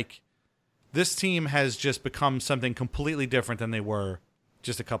felt like this team has just become something completely different than they were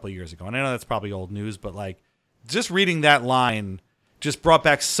just a couple of years ago. And I know that's probably old news, but like just reading that line just brought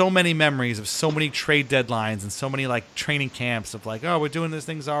back so many memories of so many trade deadlines and so many like training camps of like, oh, we're doing these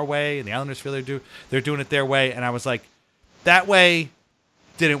things our way, and the Islanders feel they're doing it their way. And I was like, that way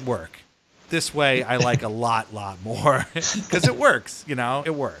didn't work. This way I like a lot more because it works.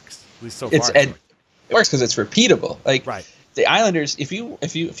 It works at least so far. It works because it's repeatable. Like right. The Islanders, if you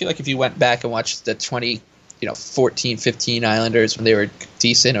went back and watched the 2014-15 Islanders when they were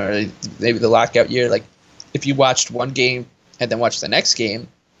decent, or maybe the lockout year, like if you watched one game and then watched the next game,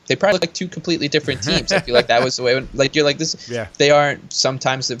 they probably look like two completely different teams. I feel like that was the way. Like you're like this. Yeah. They aren't.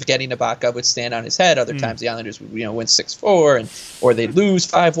 Sometimes the Evgeny Nabokov would stand on his head. Other times the Islanders would win 6-4 or they'd lose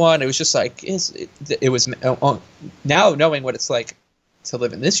 5-1. It was just like it was. Now knowing what it's like to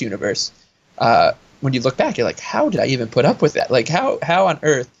live in this universe, when you look back, you're like, how did I even put up with that? Like how on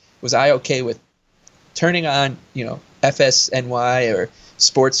earth was I okay with turning on FSNY or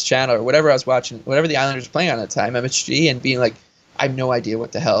Sports Channel or whatever I was watching, whatever the Islanders were playing on at the time, MSG, and being like, I have no idea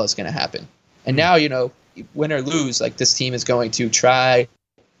what the hell is going to happen. And now, win or lose, like this team is going to try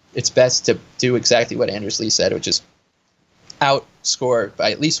its best to do exactly what Anders Lee said, which is outscore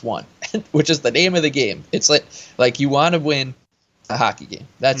by at least one, which is the name of the game. It's like you want to win a hockey game.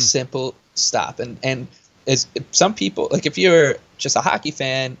 That's simple. Stop. And as some people, like if you're just a hockey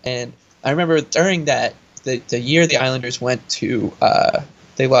fan, and I remember during that, the year the Islanders went to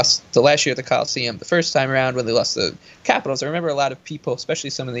they lost the last year at the Coliseum the first time around when they lost the Capitals. I remember a lot of people, especially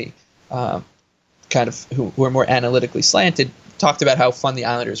some of the kind of who were more analytically slanted, talked about how fun the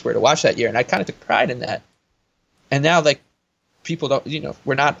Islanders were to watch that year, and I kind of took pride in that. And now, like, people don't,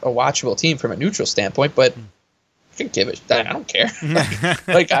 we're not a watchable team from a neutral standpoint, but I can give it. I don't care.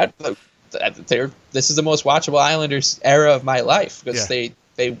 This is the most watchable Islanders era of my life because they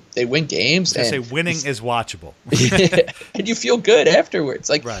win games. I say winning is watchable. And you feel good afterwards.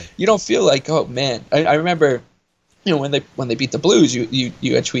 Like you don't feel like, oh man. I remember, when they beat the Blues, you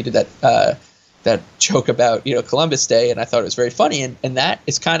had tweeted that joke about Columbus Day, and I thought it was very funny. And that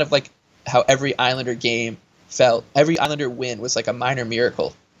is kind of like how every Islander game felt. Every Islander win was like a minor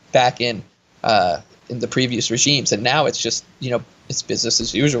miracle back in the previous regimes, and now it's just it's business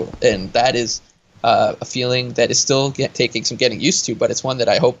as usual, and that is a feeling that is still taking some getting used to, but it's one that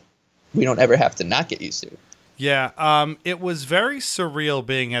I hope we don't ever have to not get used to. Yeah, it was very surreal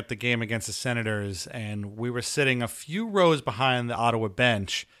being at the game against the Senators, and we were sitting a few rows behind the Ottawa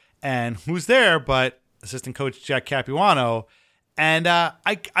bench, and who's there but assistant coach Jack Capuano, and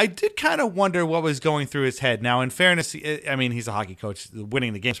I did kind of wonder what was going through his head. Now, in fairness, I mean, he's a hockey coach.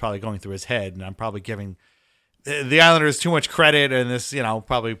 Winning the game's probably going through his head, and I'm probably giving the Islanders too much credit, and this,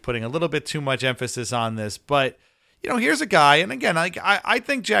 probably putting a little bit too much emphasis on this. But, here's a guy, and again, I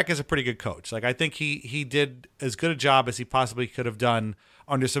think Jack is a pretty good coach. Like, I think he did as good a job as he possibly could have done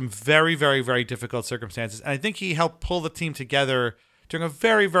under some very, very, very difficult circumstances. And I think he helped pull the team together during a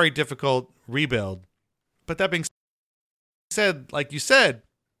very, very difficult rebuild. But that being said, like you said,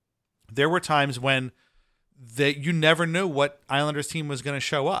 there were times when you never knew what Islanders team was going to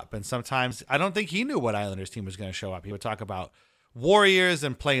show up. And sometimes I don't think he knew what Islanders team was going to show up. He would talk about Warriors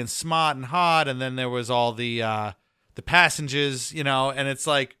and playing smart and hot. And then there was all the passengers, and it's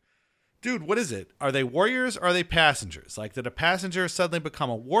like, dude, what is it? Are they Warriors or are they passengers? Like, did a passenger suddenly become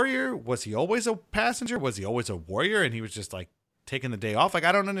a Warrior? Was he always a passenger? Was he always a Warrior? And he was just like taking the day off. Like,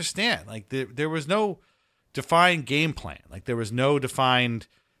 I don't understand. Like there was no defined game plan. Like there was no defined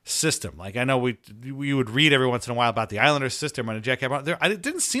system. Like I know we would read every once in a while about the Islanders system on a Jack Capuano. It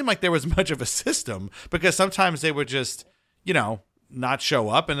didn't seem like there was much of a system because sometimes they would just, not show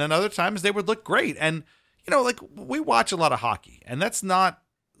up, and then other times they would look great. And like we watch a lot of hockey, and that's not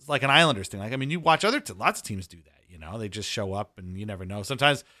like an Islanders thing. Like you watch lots of teams do that. They just show up, and you never know.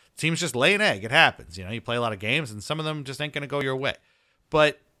 Sometimes teams just lay an egg. It happens. You play a lot of games, and some of them just ain't going to go your way.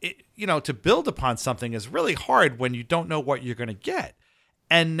 But to build upon something is really hard when you don't know what you're going to get.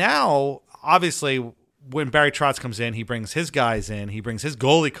 And now, obviously, when Barry Trotz comes in, he brings his guys in, he brings his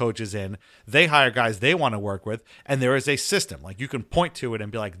goalie coaches in, they hire guys they want to work with, and there is a system. Like you can point to it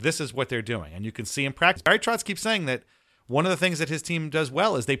and be like, this is what they're doing. And you can see in practice. Barry Trotz keeps saying that one of the things that his team does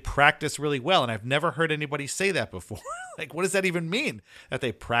well is they practice really well. And I've never heard anybody say that before. Like, what does that even mean, that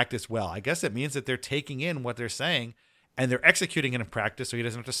they practice well? I guess it means that they're taking in what they're saying and they're executing it in practice so he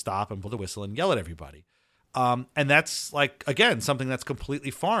doesn't have to stop and blow the whistle and yell at everybody. And that's like, again, something that's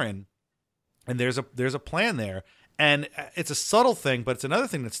completely foreign. And there's a plan there. And it's a subtle thing, but it's another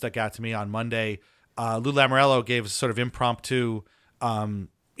thing that stuck out to me on Monday. Lou Lamoriello gave a sort of impromptu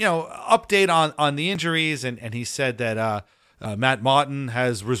update on the injuries, and he said that Matt Martin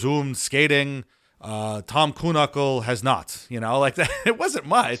has resumed skating, Tom Kuhnhackl has not. Like that. It wasn't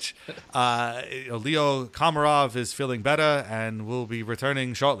much. Leo Komarov is feeling better and will be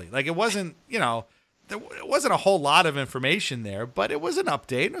returning shortly. Like it wasn't, there wasn't a whole lot of information there, but it was an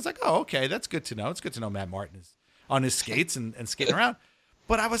update. And I was like, oh, okay, that's good to know. It's good to know Matt Martin is on his skates and skating around.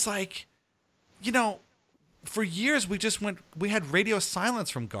 But I was like, for years we had radio silence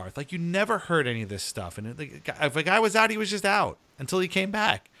from Garth. Like you never heard any of this stuff. And if a guy was out, he was just out until he came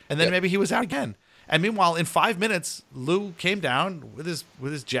back. And then maybe he was out again. And meanwhile, in 5 minutes, Lou came down with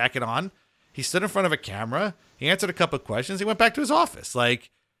his jacket on. He stood in front of a camera. He answered a couple of questions. He went back to his office. Like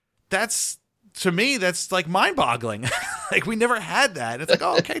to me, that's like mind-boggling. Like we never had that. It's like,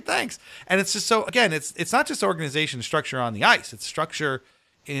 oh, okay, thanks. And it's just so, again, it's not just organization structure on the ice. It's structure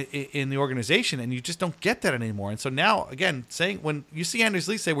in the organization, and you just don't get that anymore. And so now, again, saying when you see Anders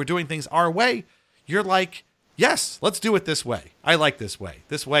Lee say we're doing things our way, you're like, yes, let's do it this way. I like this way.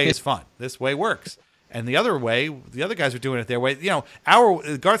 This way is fun. This way works. And the other way, the other guys are doing it their way.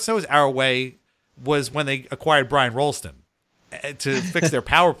 Garth Snow's our way was when they acquired Brian Rolston to fix their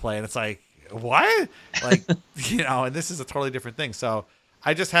power play, and it's like, what? Like, and this is a totally different thing. So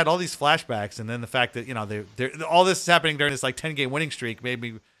I just had all these flashbacks, and then the fact that all this is happening during this like 10-game winning streak made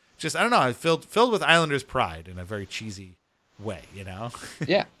me just, I don't know, filled with Islanders pride in a very cheesy way,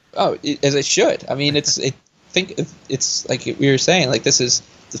 Yeah. Oh, as it should. I mean, it's like we were saying, like this is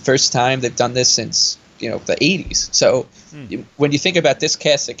the first time they've done this since the 80s. So when you think about this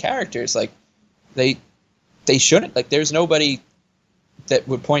cast of characters, like they shouldn't, like there's nobody that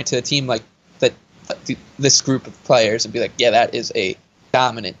would point to a team like that, this group of players and be like, yeah, that is a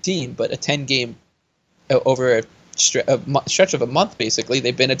dominant team. But a 10-game over a stretch of a month, basically,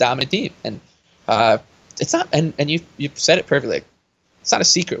 they've been a dominant team. And it's not, and you said it perfectly. Like, it's not a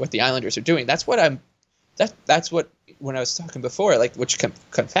secret what the Islanders are doing. That's what that's what, when I was talking before, like, which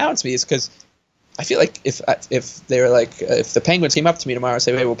confounds me is because I feel like if they were like, if the Penguins came up to me tomorrow and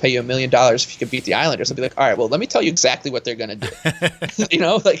say, hey, we'll pay you $1 million if you can beat the Islanders, I'd be like, all right, well, let me tell you exactly what they're going to do.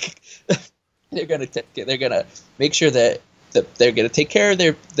 Like they're going to make sure that they're going to take care of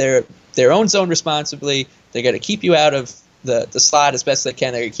their own zone responsibly. They're going to keep you out of the slot as best they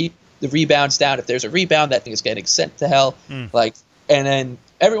can. They're going to keep the rebounds down. If there's a rebound, that thing is getting sent to hell. Like, and then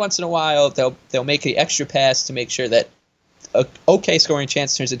every once in a while, they'll make the extra pass to make sure that a okay scoring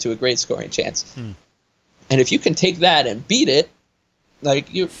chance turns into a great scoring chance. And if you can take that and beat it,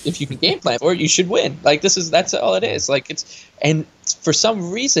 like if you can game plan for it, you should win. Like that's all it is. Like and for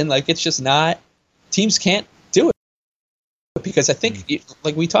some reason, like it's just not, teams can't do it because I think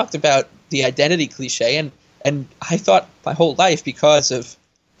like we talked about the identity cliche, and I thought my whole life, because of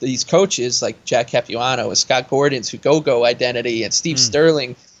these coaches like Jack Capuano and Scott Gordon's who go identity, and Steve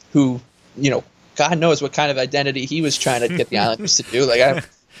Sterling, who God knows what kind of identity he was trying to get the Islanders to do. Like,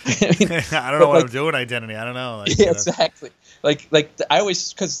 I don't know what I'm doing identity. I don't know. Like, yeah, exactly. Like I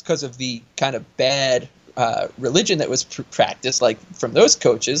always, because of the kind of bad religion that was practiced, like from those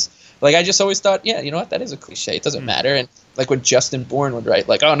coaches, like I just always thought, yeah, you know what, that is a cliche. It doesn't matter. And like when Justin Bourne would write,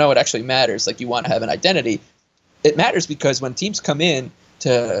 like, oh no, it actually matters. Like you want to have an identity. It matters because when teams come in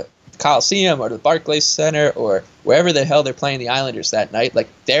to Coliseum or the Barclays Center or wherever the hell they're playing the Islanders that night, like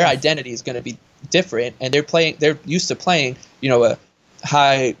their identity is going to be different, and they're used to playing, a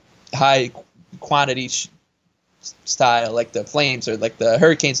high quantity style, like the Flames or like the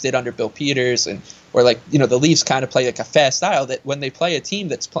Hurricanes did under Bill Peters, or like, you know, the Leafs kind of play like a fast style that when they play a team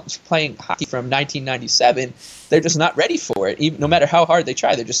that's playing hockey from 1997, they're just not ready for it. Even no matter how hard they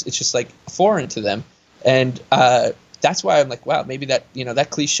try, it's just like foreign to them. And that's why I'm like, wow, maybe that, you know, that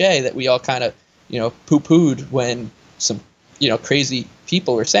cliche that we all kind of, you know, poo-pooed when some, you know, crazy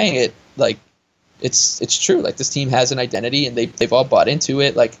people were saying it, like, it's true. Like, this team has an identity and they've all bought into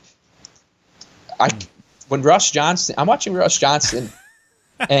it. Like, when Russ Johnson, I'm watching Russ Johnson,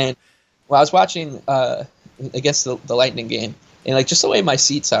 and I was watching against the Lightning game, and like just the way my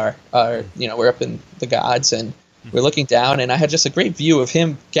seats are, you know, we're up in the gods and we're looking down, and I had just a great view of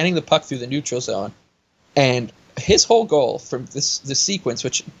him getting the puck through the neutral zone, and his whole goal from this sequence,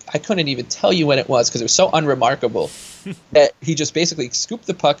 which I couldn't even tell you when it was because it was so unremarkable, that he just basically scooped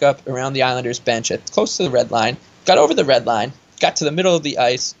the puck up around the Islanders bench at close to the red line, got over the red line, got to the middle of the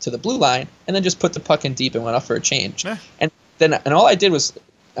ice to the blue line, and then just put the puck in deep and went off for a change. And all I did was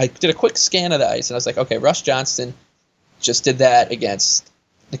I did a quick scan of the ice, and I was like, okay, Russ Johnston just did that against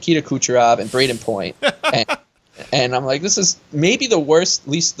Nikita Kucherov and Braden Point, and I'm like, this is maybe the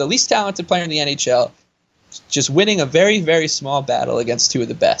least talented player in the NHL, just winning a very, very small battle against two of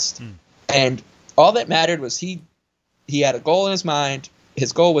the best. And all that mattered was he had a goal in his mind.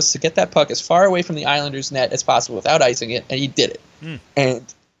 His goal was to get that puck as far away from the Islanders' net as possible without icing it, and he did it.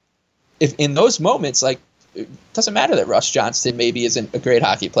 And if in those moments, like, it doesn't matter that Russ Johnston maybe isn't a great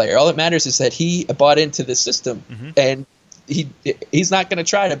hockey player. All that matters is that he bought into the system, and he's not going to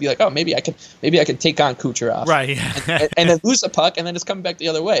try to be like, oh, maybe I can take on Kucherov, right? Yeah. and then lose a puck, and then it's coming back the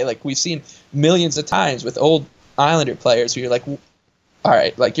other way. Like we've seen millions of times with old Islander players, where you're like, all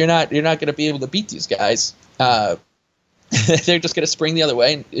right, like you're not going to be able to beat these guys. They're just going to spring the other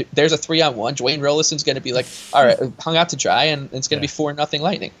way, and there's a 3-on-1. Dwayne Rolison's going to be like, all right, hung out to dry, and it's going to be 4-0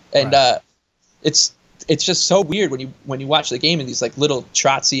 Lightning. And it's just so weird when you watch the game in these like little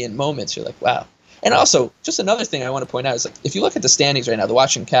Trotzian moments. You're like, wow. And also, just another thing I want to point out is like, if you look at the standings right now, the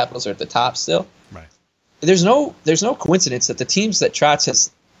Washington Capitals are at the top still. Right. There's no coincidence that the teams that Trotz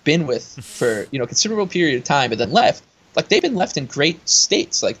has been with for, you know, a considerable period of time and then left, like they've been left in great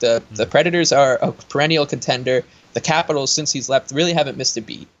states. Like the Predators are a perennial contender. The Capitals, since he's left, really haven't missed a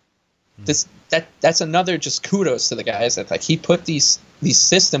beat. That's another just kudos to the guys that like he put these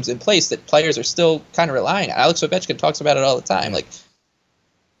systems in place that players are still kind of relying on. Alex Ovechkin talks about it all the time. Like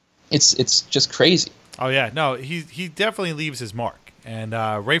it's just crazy. Oh yeah, no, he definitely leaves his mark. And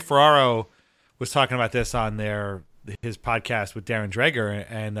Ray Ferraro was talking about this on his podcast with Darren Dreger,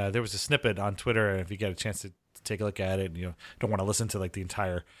 and there was a snippet on Twitter. And if you get a chance to take a look at it, and you don't want to listen to like the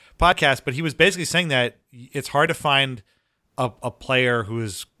entire podcast, but he was basically saying that it's hard to find a player who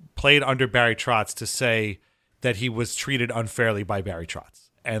has played under Barry Trotz to say that he was treated unfairly by Barry Trotz.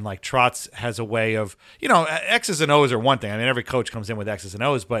 And like Trotz has a way of, you know, X's and O's are one thing. I mean, every coach comes in with X's and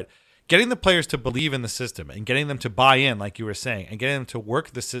O's, but getting the players to believe in the system and getting them to buy in, like you were saying, and getting them to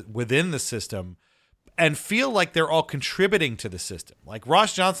work within the system and feel like they're all contributing to the system. Like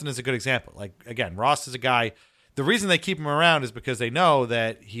Ross Johnson is a good example. Like, again, Ross is a guy, the reason they keep him around is because they know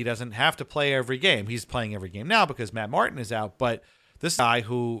that he doesn't have to play every game. He's playing every game now because Matt Martin is out, but this guy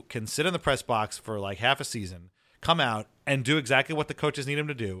who can sit in the press box for like half a season, come out and do exactly what the coaches need him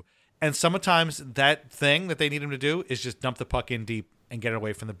to do. And sometimes that thing that they need him to do is just dump the puck in deep and get it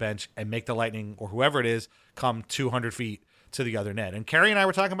away from the bench and make the Lightning or whoever it is come 200 feet to the other net. And Kerry and I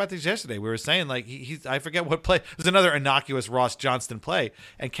were talking about this yesterday. We were saying like I forget what play. It was another innocuous Ross Johnston play.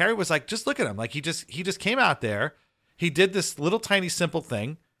 And Kerry was like, just look at him. Like he just came out there. He did this little tiny simple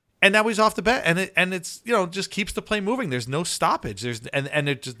thing. And now he's off the bench, and it's, you know, just keeps the play moving. There's no stoppage. And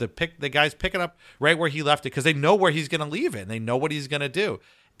it just the guys pick it up right where he left it because they know where he's going to leave it and they know what he's going to do.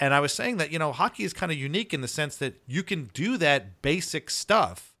 And I was saying that, you know, hockey is kind of unique in the sense that you can do that basic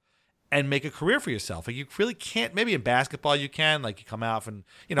stuff and make a career for yourself. Like you really can't. Maybe in basketball you can. Like you come out and,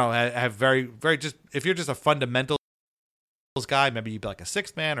 you know, have very very just if you're just a fundamentals guy, maybe you'd be like a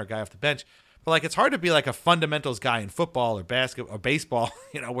sixth man or a guy off the bench. But like it's hard to be like a fundamentals guy in football or basketball or baseball,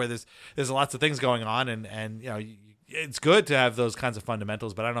 you know, where there's lots of things going on, and you know it's good to have those kinds of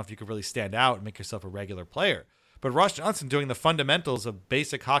fundamentals. But I don't know if you could really stand out and make yourself a regular player. But Ross Johnson doing the fundamentals of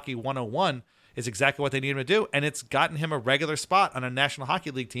basic hockey 101 is exactly what they need him to do, and it's gotten him a regular spot on a National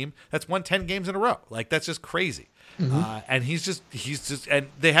Hockey League team that's won 10 games in a row. Like that's just crazy. And he's just and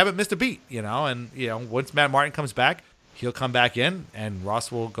they haven't missed a beat, you know. And you know once Matt Martin comes back, he'll come back in, and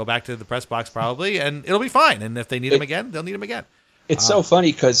Ross will go back to the press box probably, and it'll be fine. And if they need him again, they'll need him again. It's so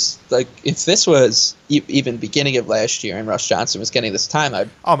funny because, like, if this was even beginning of last year and Ross Johnson was getting this time,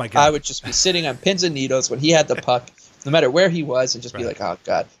 I would just be sitting on pins and needles when he had the puck, no matter where he was, and just be like, oh,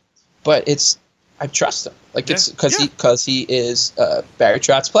 God. But I trust him. Like it's because he is Barry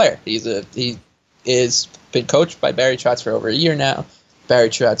Trotz's player. He is been coached by Barry Trotz for over a year now. Barry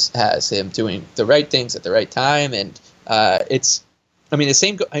Trotz has him doing the right things at the right time, and the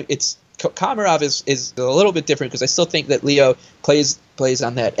same. It's Komarov is a little bit different because I still think that Leo plays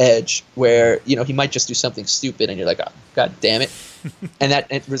on that edge where he might just do something stupid and you're like, oh, God damn it, and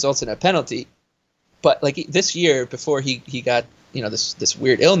it results in a penalty. But like this year before he got this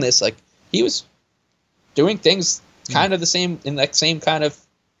weird illness, like he was doing things kind of the same in that same kind of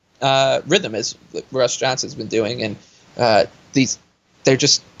rhythm as Russ Johnson's been doing, and they're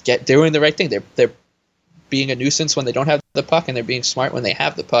just doing the right thing. They're being a nuisance when they don't have the puck, and they're being smart when they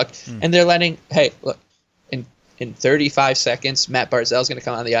have the puck, and they're letting look in 35 seconds Matt Barzal's going to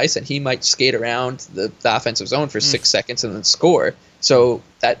come on the ice and he might skate around the offensive zone for 6 seconds and then score. So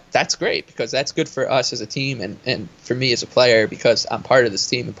that's great because that's good for us as a team and for me as a player because I'm part of this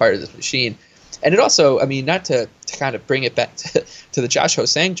team and part of this machine. And it also, not to kind of bring it back to the Josh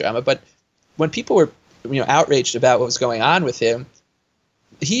Ho-Sang drama, but when people were outraged about what was going on with him,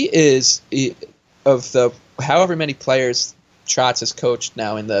 of the however many players Trotz has coached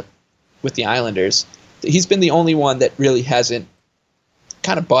now with the Islanders, he's been the only one that really hasn't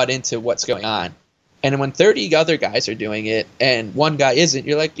kind of bought into what's going on. And when 30 other guys are doing it and one guy isn't,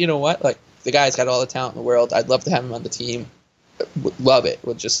 you're like, you know what? Like the guy's got all the talent in the world. I'd love to have him on the team. Would love it.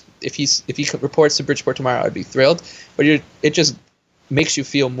 If he reports to Bridgeport tomorrow, I'd be thrilled. But it just makes you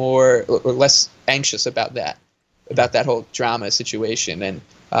feel more or less anxious about that whole drama situation. And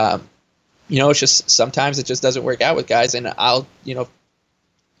it's just sometimes it just doesn't work out with guys. And I'll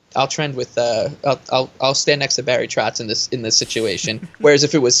trend with I'll stand next to Barry Trotz in this situation. Whereas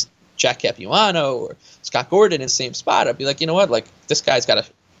if it was Jack Capuano or Scott Gordon in the same spot, I'd be like, you know what? Like this guy's got a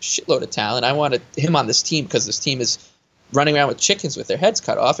shitload of talent. I wanted him on this team because this team is running around with chickens with their heads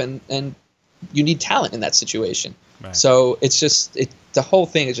cut off, and you need talent in that situation. Right. So it's just the whole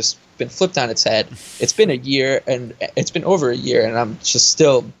thing has just been flipped on its head. It's been a year, and it's been over a year, and I'm just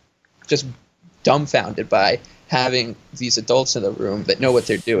still just dumbfounded by having these adults in the room that know what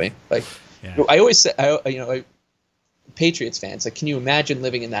they're doing. Like I always say, Patriots fans, like, can you imagine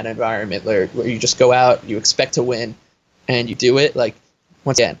living in that environment where you just go out, you expect to win, and you do it? Like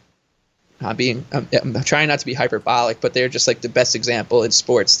once again, I'm trying not to be hyperbolic, but they're just like the best example in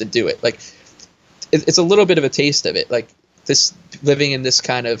sports to do it. Like it's a little bit of a taste of it. Like this living in this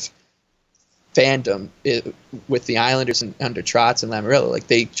kind of fandom with the Islanders and under Trotz and Lamoriello, like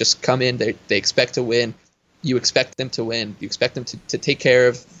they just come in, they expect to win. You expect them to win. You expect them to take care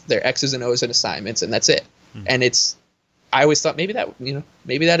of their X's and O's and assignments, and that's it. And I always thought maybe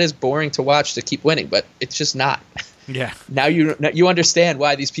that is boring to watch to keep winning, but it's just not. Yeah. Now you understand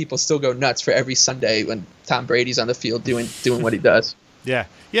why these people still go nuts for every Sunday when Tom Brady's on the field doing what he does. Yeah.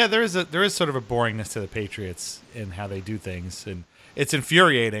 Yeah, there is sort of a boringness to the Patriots in how they do things, and it's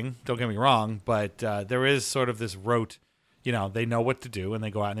infuriating, don't get me wrong, but there is sort of this rote, they know what to do and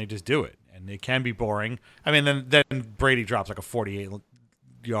they go out and they just do it. And it can be boring. I mean, then Brady drops like a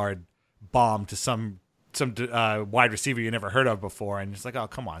 48-yard bomb to some wide receiver you never heard of before, and it's like, oh,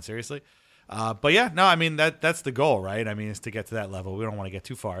 come on, seriously? But yeah, no, I mean, that's the goal, right? I mean, is to get to that level. We don't want to get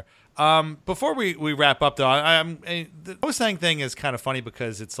too far. Before we wrap up, though, the Ho-Sang thing is kind of funny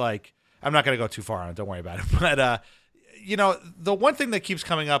because it's like, I'm not going to go too far on it, don't worry about it. But, the one thing that keeps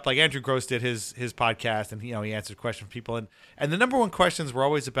coming up, like Andrew Gross did his podcast, and he answered questions from people, and the number one questions were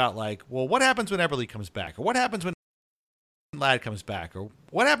always about like, well, what happens when Eberle comes back, or what happens when Ladd comes back, or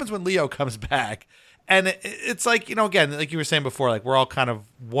what happens when Leo comes back? And it's like, again, like you were saying before, like we're all kind of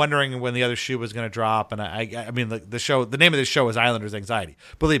wondering when the other shoe was going to drop. And I mean, the name of this show is Islanders Anxiety.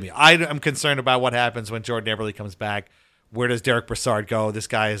 Believe me, I'm concerned about what happens when Jordan Eberle comes back. Where does Derek Brassard go? This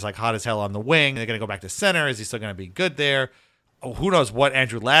guy is like hot as hell on the wing. They're going to go back to center. Is he still going to be good there? Oh, who knows what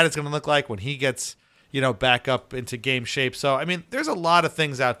Andrew Ladd is going to look like when he gets, back up into game shape. So, I mean, there's a lot of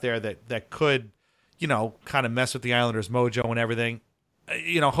things out there that could, kind of mess with the Islanders' mojo and everything.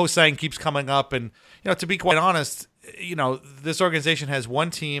 Ho-Sang keeps coming up, and to be quite honest, this organization has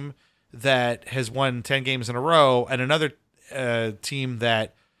one team that has won 10 games in a row and another team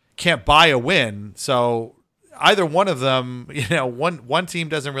that can't buy a win. So either one of them, one team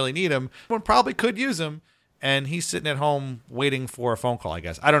doesn't really need him, one probably could use him, and he's sitting at home waiting for a phone call, I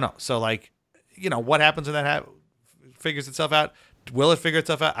guess. I don't know. So like, what happens when that figures itself out? Will it figure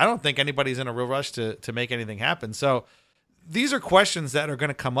itself out? I don't think anybody's in a real rush to make anything happen. So these are questions that are going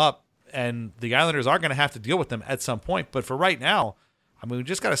to come up, and the Islanders are going to have to deal with them at some point. But for right now, I mean, we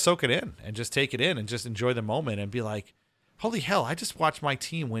just got to soak it in and just take it in and just enjoy the moment and be like, holy hell, I just watched my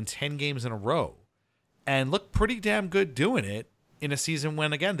team win 10 games in a row and look pretty damn good doing it. in a season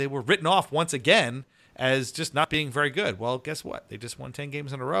when, again, they were written off once again as just not being very good. Well, guess what? They just won 10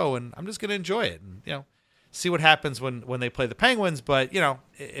 games in a row, and I'm just going to enjoy it and, see what happens when they play the Penguins. But,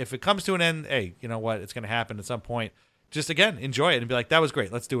 if it comes to an end, hey, you know what? It's going to happen at some point. Just, again, enjoy it and be like, that was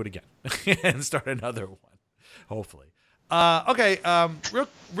great. Let's do it again and start another one, hopefully. Okay,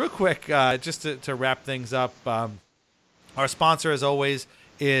 real quick, just to wrap things up, our sponsor, as always,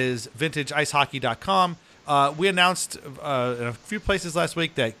 is VintageIceHockey.com. We announced in a few places last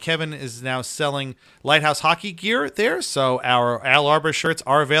week that Kevin is now selling Lighthouse Hockey gear there, so our Al Arbor shirts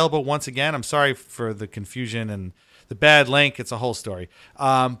are available once again. I'm sorry for the confusion and the bad link. It's a whole story.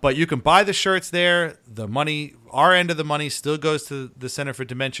 But you can buy the shirts there. The money, our end of the money, still goes to the Center for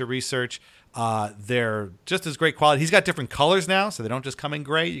Dementia Research. They're just as great quality. He's got different colors now, so they don't just come in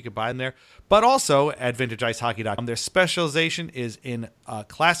gray. You can buy them there. But also at VintageIceHockey.com, their specialization is in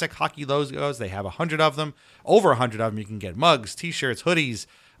classic hockey logos. They have 100 of them, over 100 of them. You can get mugs, T-shirts, hoodies.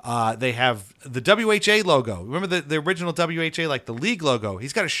 They have the WHA logo. Remember the original WHA, like the league logo?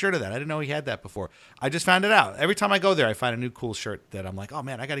 He's got a shirt of that. I didn't know he had that before. I just found it out. Every time I go there, I find a new cool shirt that I'm like, oh,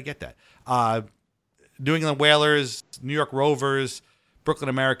 man, I got to get that. New England Whalers, New York Rovers, Brooklyn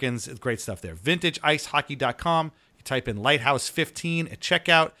Americans, it's great stuff there. VintageIceHockey.com. You type in Lighthouse 15 at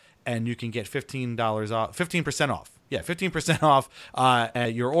checkout, and you can get $15 off, 15% off. Yeah, 15% off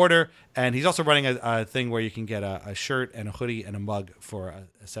at your order. And he's also running a thing where you can get a shirt and a hoodie and a mug for a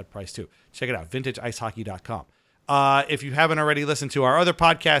set price too. Check it out, VintageIceHockey.com. If you haven't already listened to our other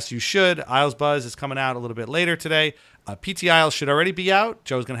podcasts, you should. Isles Buzz is coming out a little bit later today. PT Isles should already be out.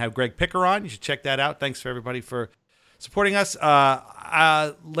 Joe's going to have Greg Picker on. You should check that out. Thanks for everybody for supporting us.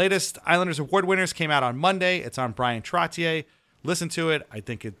 Latest Islanders Award winners came out on Monday. It's on Brian Trottier. Listen to it. I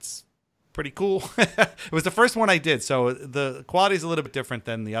think it's pretty cool. It was the first one I did, so the quality is a little bit different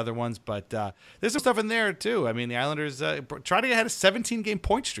than the other ones, but there's some stuff in there too. I mean, the Islanders Trottier had a 17-game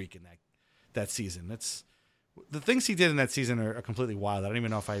point streak in that season. That's the things he did in that season are completely wild. I don't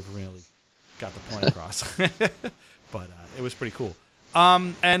even know if I really got the point across, but it was pretty cool.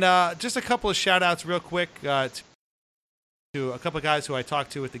 And just a couple of shout outs real quick to a couple of guys who I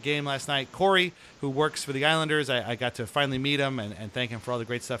talked to at the game last night. Corey, who works for the Islanders, I got to finally meet him and thank him for all the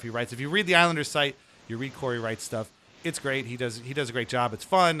great stuff he writes. If you read the Islanders site, you read Corey Wright's stuff. It's great. He does a great job. It's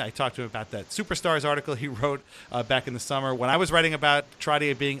fun. I talked to him about that Superstars article he wrote back in the summer when I was writing about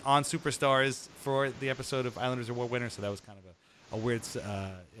Trottier being on Superstars for the episode of Islanders Award winner. So that was kind of a weird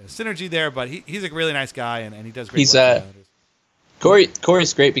synergy there. But he's a really nice guy and he does great work for the Islanders.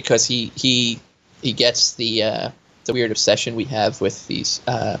 Corey's great because he gets the weird obsession we have with these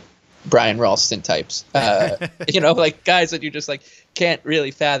Brian Ralston types, like guys that you just like can't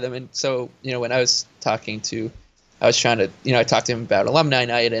really fathom. And so, when I was trying to, I talked to him about alumni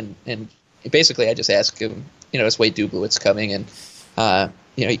night and basically I just asked him, is Wade Dublowitz coming? And,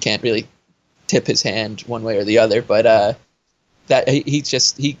 he can't really tip his hand one way or the other, but that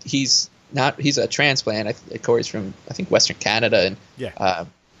he's a transplant. Corey's from, I think, Western Canada. And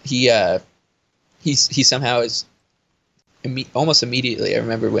he somehow is almost immediately. I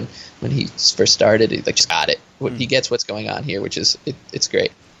remember when he first started, he just got it. He gets what's going on here, which is it's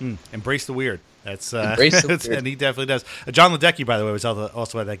great. Embrace the weird. That's Embrace the weird. And he definitely does. John Ledecky, by the way, was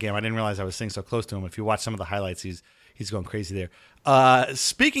also at that game. I didn't realize I was sitting so close to him. If you watch some of the highlights, he's going crazy there.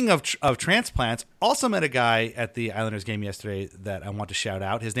 Speaking of transplants, also met a guy at the Islanders game yesterday that I want to shout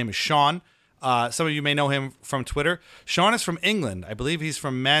out. His name is Sean. Some of you may know him from Twitter. Sean is from England. I believe he's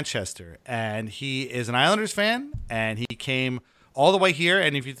from Manchester. And he is an Islanders fan. And he came all the way here.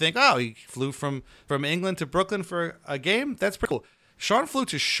 And if you think, he flew from England to Brooklyn for a game, that's pretty cool. Sean flew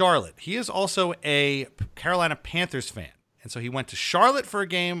to Charlotte. He is also a Carolina Panthers fan. And so he went to Charlotte for a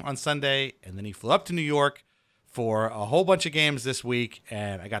game on Sunday. And then he flew up to New York for a whole bunch of games this week,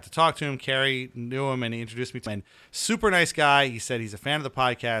 and I got to talk to him. Carrie knew him, and he introduced me to him. Super nice guy. He said he's a fan of the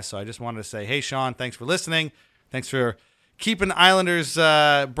podcast, so I just wanted to say, hey, Sean, thanks for listening. Thanks for keeping Islanders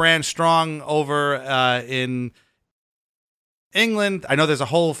brand strong over in England. I know there's a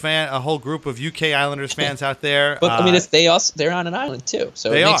whole group of UK Islanders fans out there. But I mean, they're on an island too,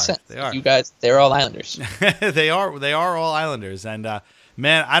 so it makes sense. They are. You guys, they're all Islanders. They are all Islanders, and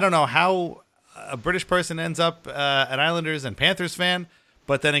man, I don't know how a British person ends up an Islanders and Panthers fan,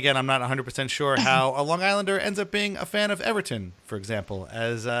 but then again, I'm not 100% sure how a Long Islander ends up being a fan of Everton, for example,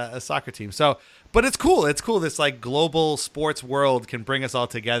 as a soccer team. So, but it's cool. It's cool. This like global sports world can bring us all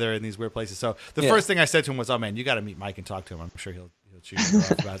together in these weird places. So the first thing I said to him was, "Oh man, you got to meet Mike and talk to him. I'm sure he'll chew you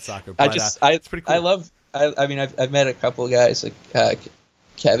off about soccer." But, it's pretty cool. I've met a couple of guys like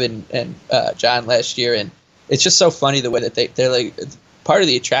Kevin and John last year, and it's just so funny the way that they're like. Part of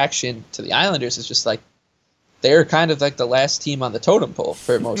the attraction to the Islanders is just like they're kind of like the last team on the totem pole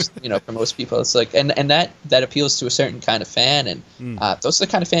for most, for most people. It's like, and that appeals to a certain kind of fan, and those are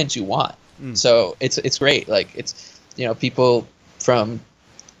the kind of fans you want. So it's great. Like it's, people from,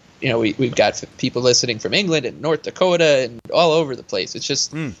 we've got people listening from England and North Dakota and all over the place. It's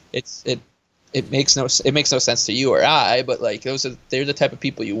just, it makes no sense to you or I, but like they're the type of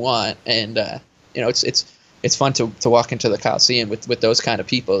people you want, and it's fun to walk into the Coliseum with those kind of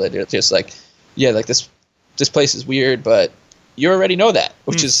people that are just like, yeah, like this place is weird, but you already know that,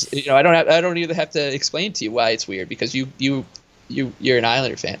 which is, I don't even have to explain to you why it's weird, because you're an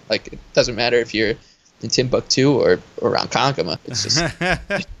Islander fan. Like it doesn't matter if you're in Timbuktu or around Ronkonkoma. It's just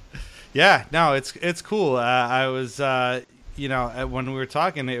yeah, no, it's cool. I was when we were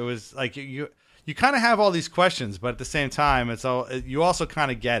talking, it was like you kind of have all these questions, but at the same time, you also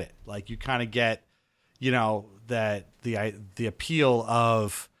kind of get it. Like you kind of get, that the appeal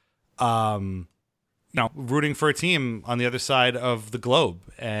of rooting for a team on the other side of the globe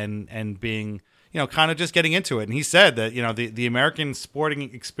and being, kind of just getting into it. And he said that, the American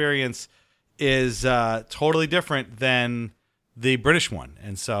sporting experience is totally different than the British one.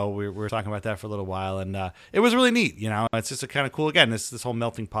 And so we were talking about that for a little while, and it was really neat. It's just a kind of cool, again, this whole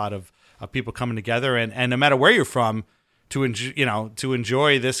melting pot of people coming together, and no matter where you're from, to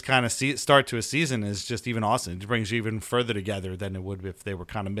enjoy this kind of start to a season is just even awesome. It brings you even further together than it would if they were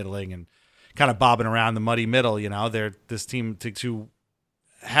kind of middling and kind of bobbing around the muddy middle. They're this team to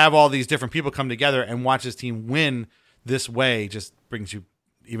have all these different people come together and watch this team win this way just brings you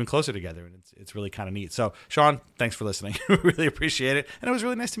even closer together, and it's really kind of neat. So, Sean, thanks for listening. We really appreciate it, and it was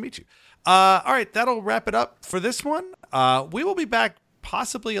really nice to meet you. All right, that'll wrap it up for this one. We will be back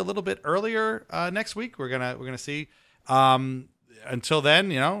possibly a little bit earlier next week. We're gonna see. Until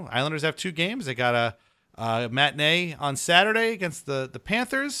then, Islanders have 2 games. They got a matinee on Saturday against the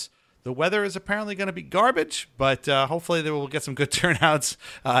Panthers. The weather is apparently going to be garbage, but hopefully they will get some good turnouts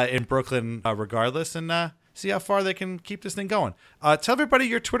in Brooklyn regardless, and see how far they can keep this thing going. Tell everybody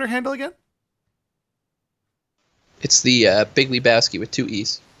your Twitter handle again. It's the Big Lebowski with 2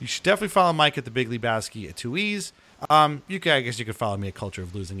 E's. You should definitely follow Mike at the Big Lebowski at 2 E's. I guess you could follow me at Culture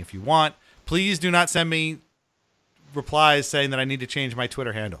of Losing if you want. Please do not send me replies saying that I need to change my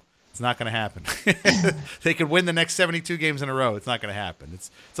Twitter handle. It's not going to happen. They could win the next 72 games in a row. It's not going to happen.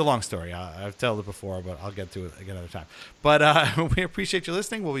 It's a long story. I've told it before, but I'll get to it another time. But we appreciate you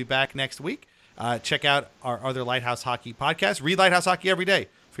listening. We'll be back next week. Check out our other Lighthouse Hockey podcast. Read Lighthouse Hockey every day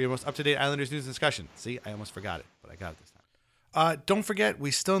for your most up-to-date Islanders news and discussion. See, I almost forgot it, but I got it this time. Don't forget, we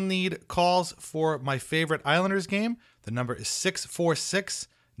still need calls for my favorite Islanders game. The number is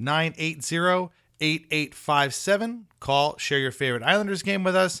 646-980-8857. Call, share your favorite Islanders game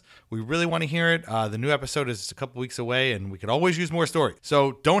with us. We really want to hear it. The new episode is a couple weeks away, and we could always use more stories.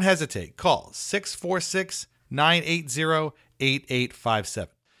 So don't hesitate. Call 646-980-8857.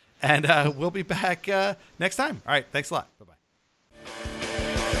 And we'll be back next time. All right. Thanks a lot. Bye-bye.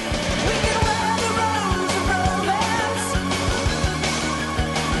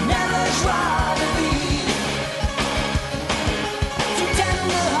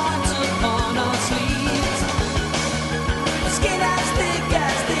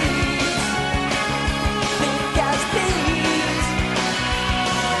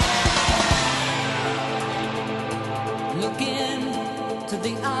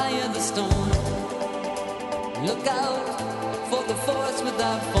 Look out for the force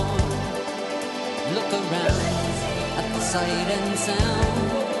without form. Look around at the sight and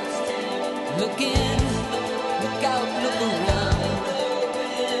sound. Look in, look out, look around.